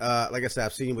to it. Like I said,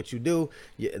 I've seen what you do.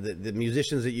 The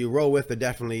musicians that you roll with are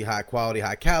definitely high quality,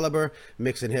 high caliber,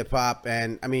 mixing hip hop.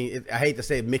 And I mean, I hate to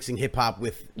say mixing hip hop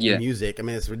with music. I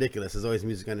mean, it's ridiculous. There's always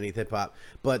music underneath hip hop.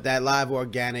 But that live,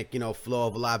 organic, flow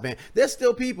of a live band. There's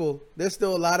still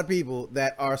a lot of people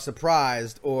that are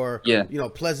surprised or,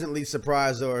 pleasantly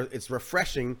surprised, or it's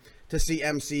refreshing to see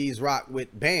MCs rock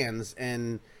with bands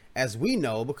and as we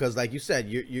know, because like you said,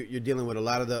 you're dealing with a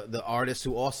lot of the artists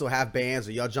who also have bands,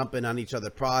 or y'all jumping on each other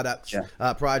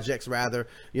projects rather.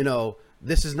 You know,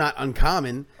 this is not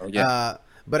uncommon.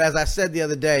 But as I said the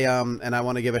other day, and I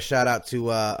want to give a shout out to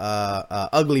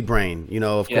Ugly Brain, you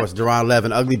know, of course, Deron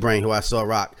Levin, Ugly Brain, who I saw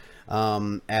rock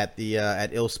at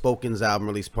Ill Spoken's album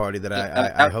release party that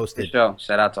I hosted.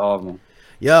 Shout out to all of them.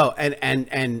 Yo,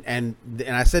 and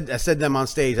I said them on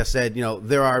stage. I said, you know,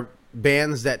 there are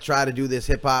bands that try to do this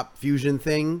hip hop fusion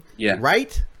thing,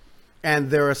 right?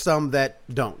 And there are some that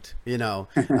don't, you know.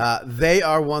 They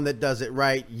are one that does it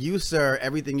right. You, sir,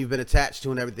 everything you've been attached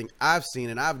to and everything I've seen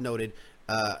and I've noted,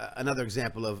 another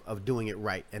example of doing it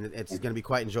right. And it's going to be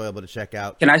quite enjoyable to check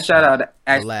out. Can I shout out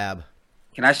the lab?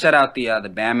 Can I shout out the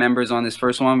band members on this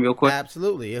first one real quick?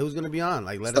 Absolutely. Who's going to be on?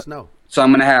 Like, let us know. So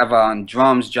I'm going to have on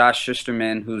drums Josh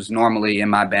Schusterman, who's normally in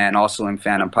my band, also in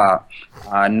Phantom Pop.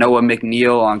 Noah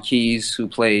McNeil on keys, who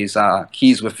plays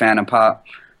keys with Phantom Pop.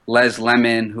 Les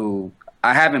Lemon, who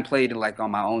I haven't played like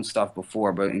on my own stuff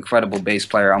before, but incredible bass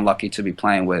player I'm lucky to be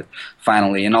playing with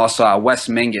finally. And also Wes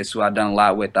Mingus, who I've done a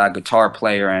lot with, guitar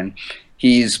player, and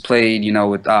he's played, you know,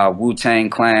 with Wu-Tang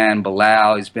Clan,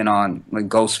 Bilal. He's been on like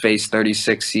Ghostface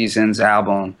 36 Seasons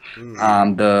album,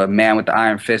 the Man with the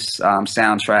Iron Fist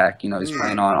soundtrack. You know, he's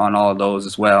playing on all of those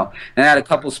as well. And I had a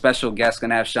couple special guests.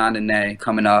 Gonna have Sean Dene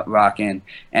coming up, rocking,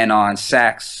 and on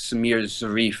sax, Samir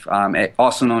Zarif,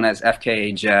 also known as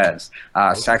FKA Jazz,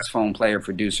 saxophone player,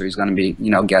 producer. He's gonna be, you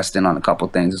know, guesting on a couple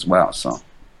things as well. So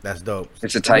that's dope.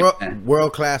 It's a tight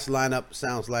world class lineup.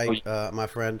 Sounds like my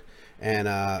friend. And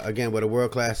again, with a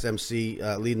world-class MC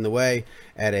leading the way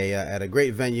at a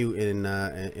great venue in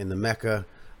the mecca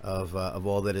of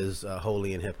all that is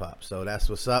holy in hip hop. So that's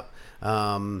what's up.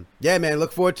 Yeah, man,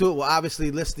 look forward to it. We'll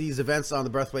obviously list these events on the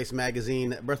Birthplace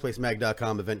Magazine,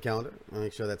 birthplacemag.com event calendar. I'll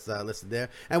make sure that's listed there.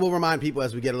 And we'll remind people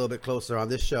as we get a little bit closer on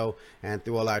this show and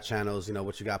through all our channels, you know,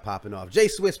 what you got popping off.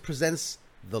 JSWISS presents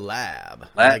The Lab.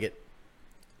 I like it.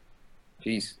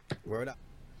 Peace. Word up.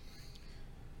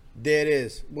 There it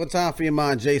is. One time for your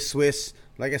mind, JSWISS.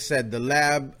 Like I said, The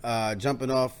Lab jumping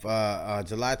off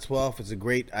July 12th. It's a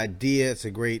great idea. It's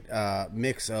a great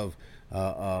mix of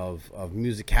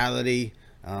musicality,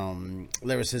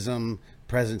 lyricism,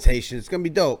 presentation. It's gonna be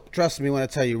dope. Trust me when I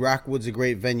tell you, Rockwood's a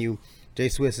great venue.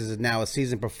 JSWISS is now a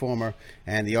seasoned performer,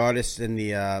 and the artists and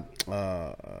the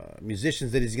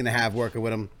musicians that he's gonna have working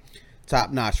with him,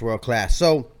 top notch, world class.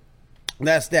 So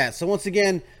that's that. So once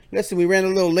again, listen, we ran a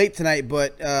little late tonight,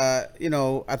 but, you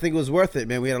know, I think it was worth it,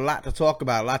 man. We had a lot to talk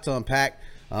about, a lot to unpack,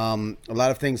 a lot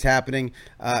of things happening.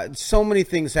 So many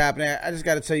things happening. I just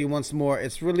got to tell you once more,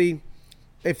 it's really,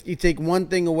 if you take one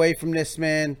thing away from this,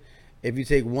 man, if you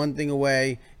take one thing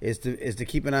away, is to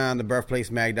keep an eye on the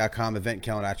birthplacemag.com event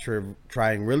calendar. I'm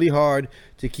trying really hard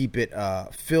to keep it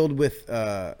filled with,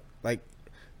 like,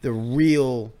 the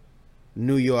real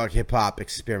New York hip-hop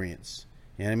experience.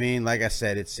 You know what I mean? Like I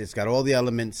said, it's got all the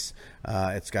elements.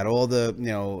 It's got all the,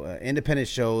 you know, independent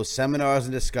shows, seminars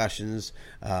and discussions,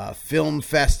 film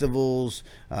festivals,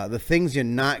 the things you're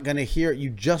not going to hear. You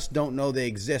just don't know they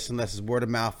exist unless it's word of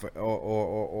mouth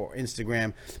or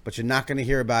Instagram, but you're not going to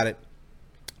hear about it,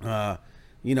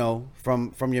 you know,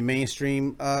 from your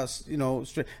mainstream, you know.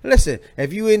 Listen,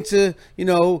 if you into, you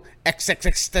know,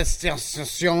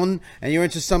 XXXTentacion, and you're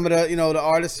into some of the, you know, the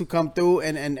artists who come through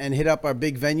and hit up our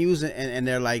big venues, and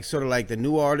they're like sort of like the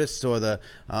new artists or the,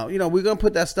 you know, we're gonna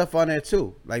put that stuff on there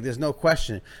too. Like, there's no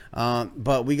question.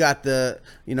 But we got the,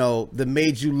 you know, the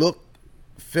Made You Look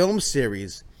film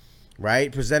series,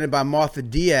 right, presented by Martha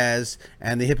Diaz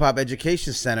and the Hip Hop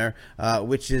Education Center,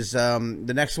 which is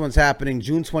the next one's happening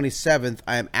June 27th.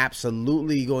 I am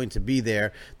absolutely going to be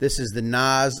there. This is the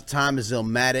Nas Time is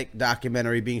Illmatic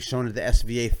documentary being shown at the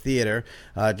SVA Theater,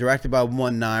 directed by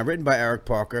 1-9, written by Eric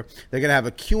Parker. They're going to have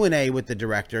a Q&A with the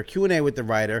director, Q&A with the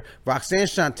writer. Roxanne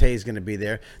Shante is going to be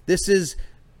there. This is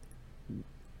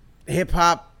hip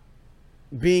hop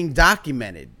being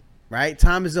documented. Right?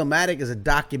 Time is Illmatic is a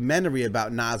documentary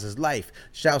about Nas's life.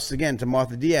 Shouts again to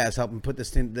Martha Diaz helping put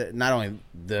this thing, not only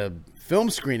the film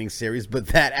screening series, but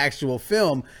that actual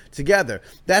film together.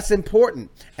 That's important.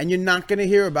 And you're not going to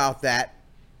hear about that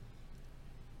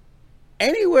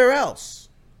anywhere else.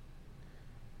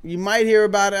 You might hear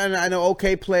about it, and I know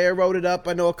OK Player wrote it up.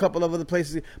 I know a couple of other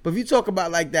places. But if you talk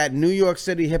about like that New York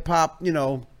City hip hop, you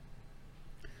know,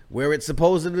 where it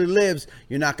supposedly lives,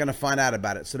 you're not going to find out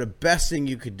about it. So the best thing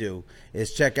you could do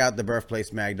is check out the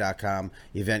birthplacemag.com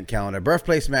event calendar,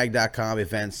 birthplacemag.com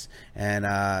events. And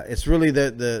it's really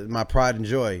my pride and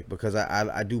joy, because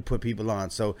I do put people on.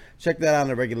 So check that out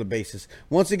on a regular basis.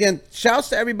 Once again, shouts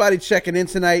to everybody checking in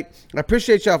tonight. I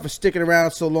appreciate y'all for sticking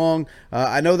around so long.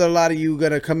 I know that a lot of you are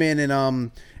going to come in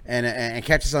and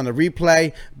catch us on the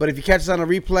replay. But if you catch us on the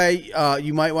replay,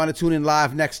 you might want to tune in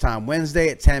live next time, Wednesday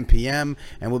at 10 p.m.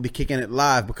 And we'll be kicking it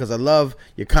live, because I love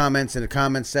your comments in the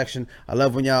comments section. I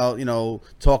love when y'all,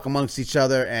 talk amongst each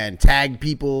other and tag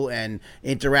people and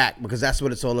interact, because that's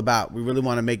what it's all about. We really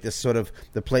want to make this sort of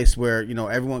the place where,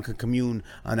 everyone can commune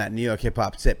on that New York hip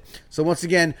hop tip. So once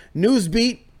again,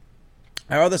 Newsbeat,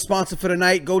 our other sponsor for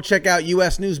tonight. Go check out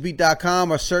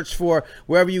usnewsbeat.com or search for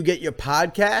wherever you get your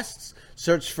podcasts.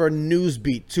 Search for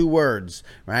Newsbeat, 2 words,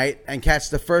 right? And catch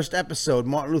the first episode,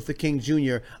 Martin Luther King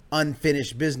Jr.,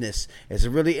 Unfinished Business. It's a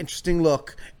really interesting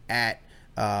look at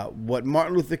what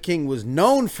Martin Luther King was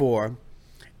known for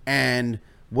and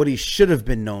what he should have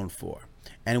been known for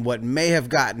and what may have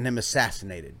gotten him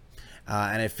assassinated.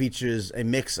 And it features a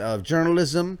mix of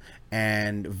journalism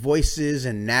and voices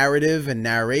and narrative and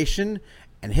narration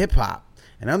and hip-hop.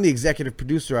 And I'm the executive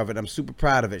producer of it. I'm super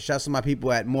proud of it. Shouts to my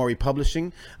people at Maury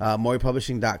Publishing,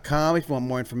 MauryPublishing.com. If you want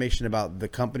more information about the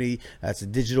company, that's a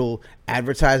digital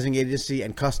advertising agency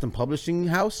and custom publishing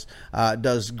house.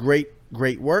 Does great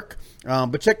work.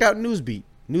 But check out Newsbeat.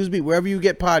 Newsbeat, wherever you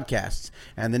get podcasts.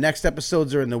 And the next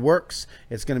episodes are in the works.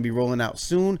 It's going to be rolling out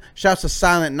soon. Shouts to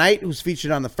Silent Night, who's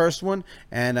featured on the first one.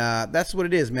 And that's what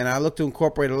it is, man. I look to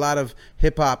incorporate a lot of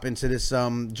hip-hop into this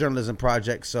journalism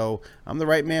project. So I'm the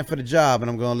right man for the job,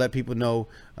 and I'm going to let people know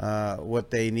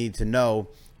what they need to know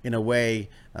in a way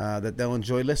that they'll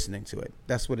enjoy listening to it.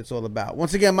 That's what it's all about.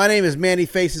 Once again, my name is Manny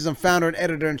Faces. I'm founder and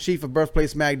editor-in-chief of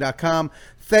birthplacemag.com.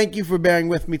 Thank you for bearing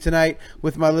with me tonight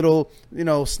with my little,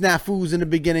 snafus in the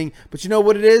beginning. But you know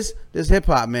what it is? This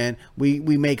hip-hop, man. We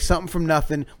make something from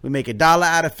nothing. We make $1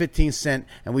 out of 15 cents,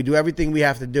 and we do everything we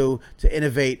have to do to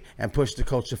innovate and push the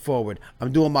culture forward.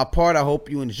 I'm doing my part. I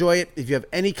hope you enjoy it. If you have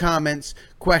any comments,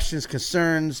 questions,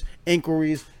 concerns,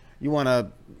 inquiries, you want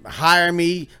to hire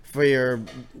me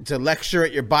to lecture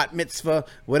at your bat mitzvah,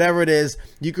 whatever it is,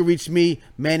 you can reach me,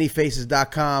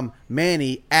 mannyfaces.com,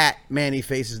 Manny at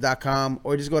mannyfaces.com,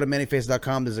 or just go to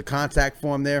mannyfaces.com. There's a contact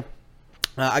form there.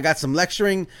 I got some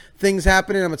lecturing things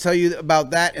happening. I'm going to tell you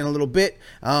about that in a little bit.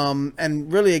 And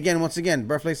really, once again,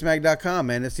 birthplacemag.com,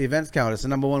 man. It's the events calendar. It's the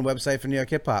 #1 website for New York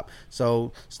hip hop.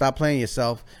 So stop playing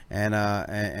yourself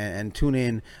and tune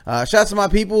in. Shout out to my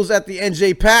peoples at the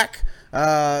NJ Pack.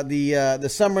 The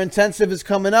summer intensive is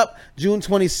coming up June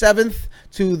 27th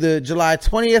to the July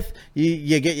 20th.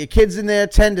 You get your kids in there,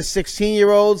 10 to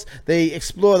 16-year-olds. They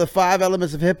explore the 5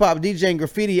 elements of hip-hop: DJing,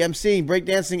 graffiti, MCing,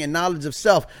 breakdancing, and knowledge of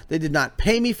self. They did not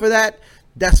pay me for that.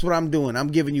 That's what I'm doing. I'm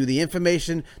giving you the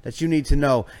information that you need to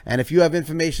know. And if you have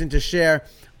information to share,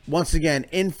 once again,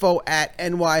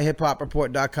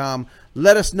 info@nyhiphopreport.com.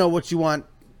 Let us know what you want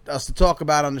us to talk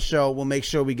about on the show. We'll make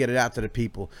sure we get it out to the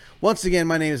people. Once again,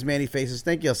 my name is Manny Faces.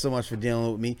 Thank you all so much for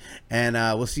dealing with me. And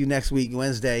we'll see you next week,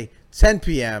 Wednesday, 10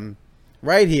 p.m.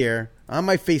 right here on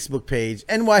my Facebook page,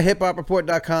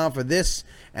 nyhiphopreport.com, for this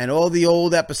and all the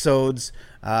old episodes.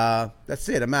 That's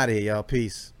it. I'm out of here, y'all.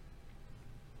 Peace.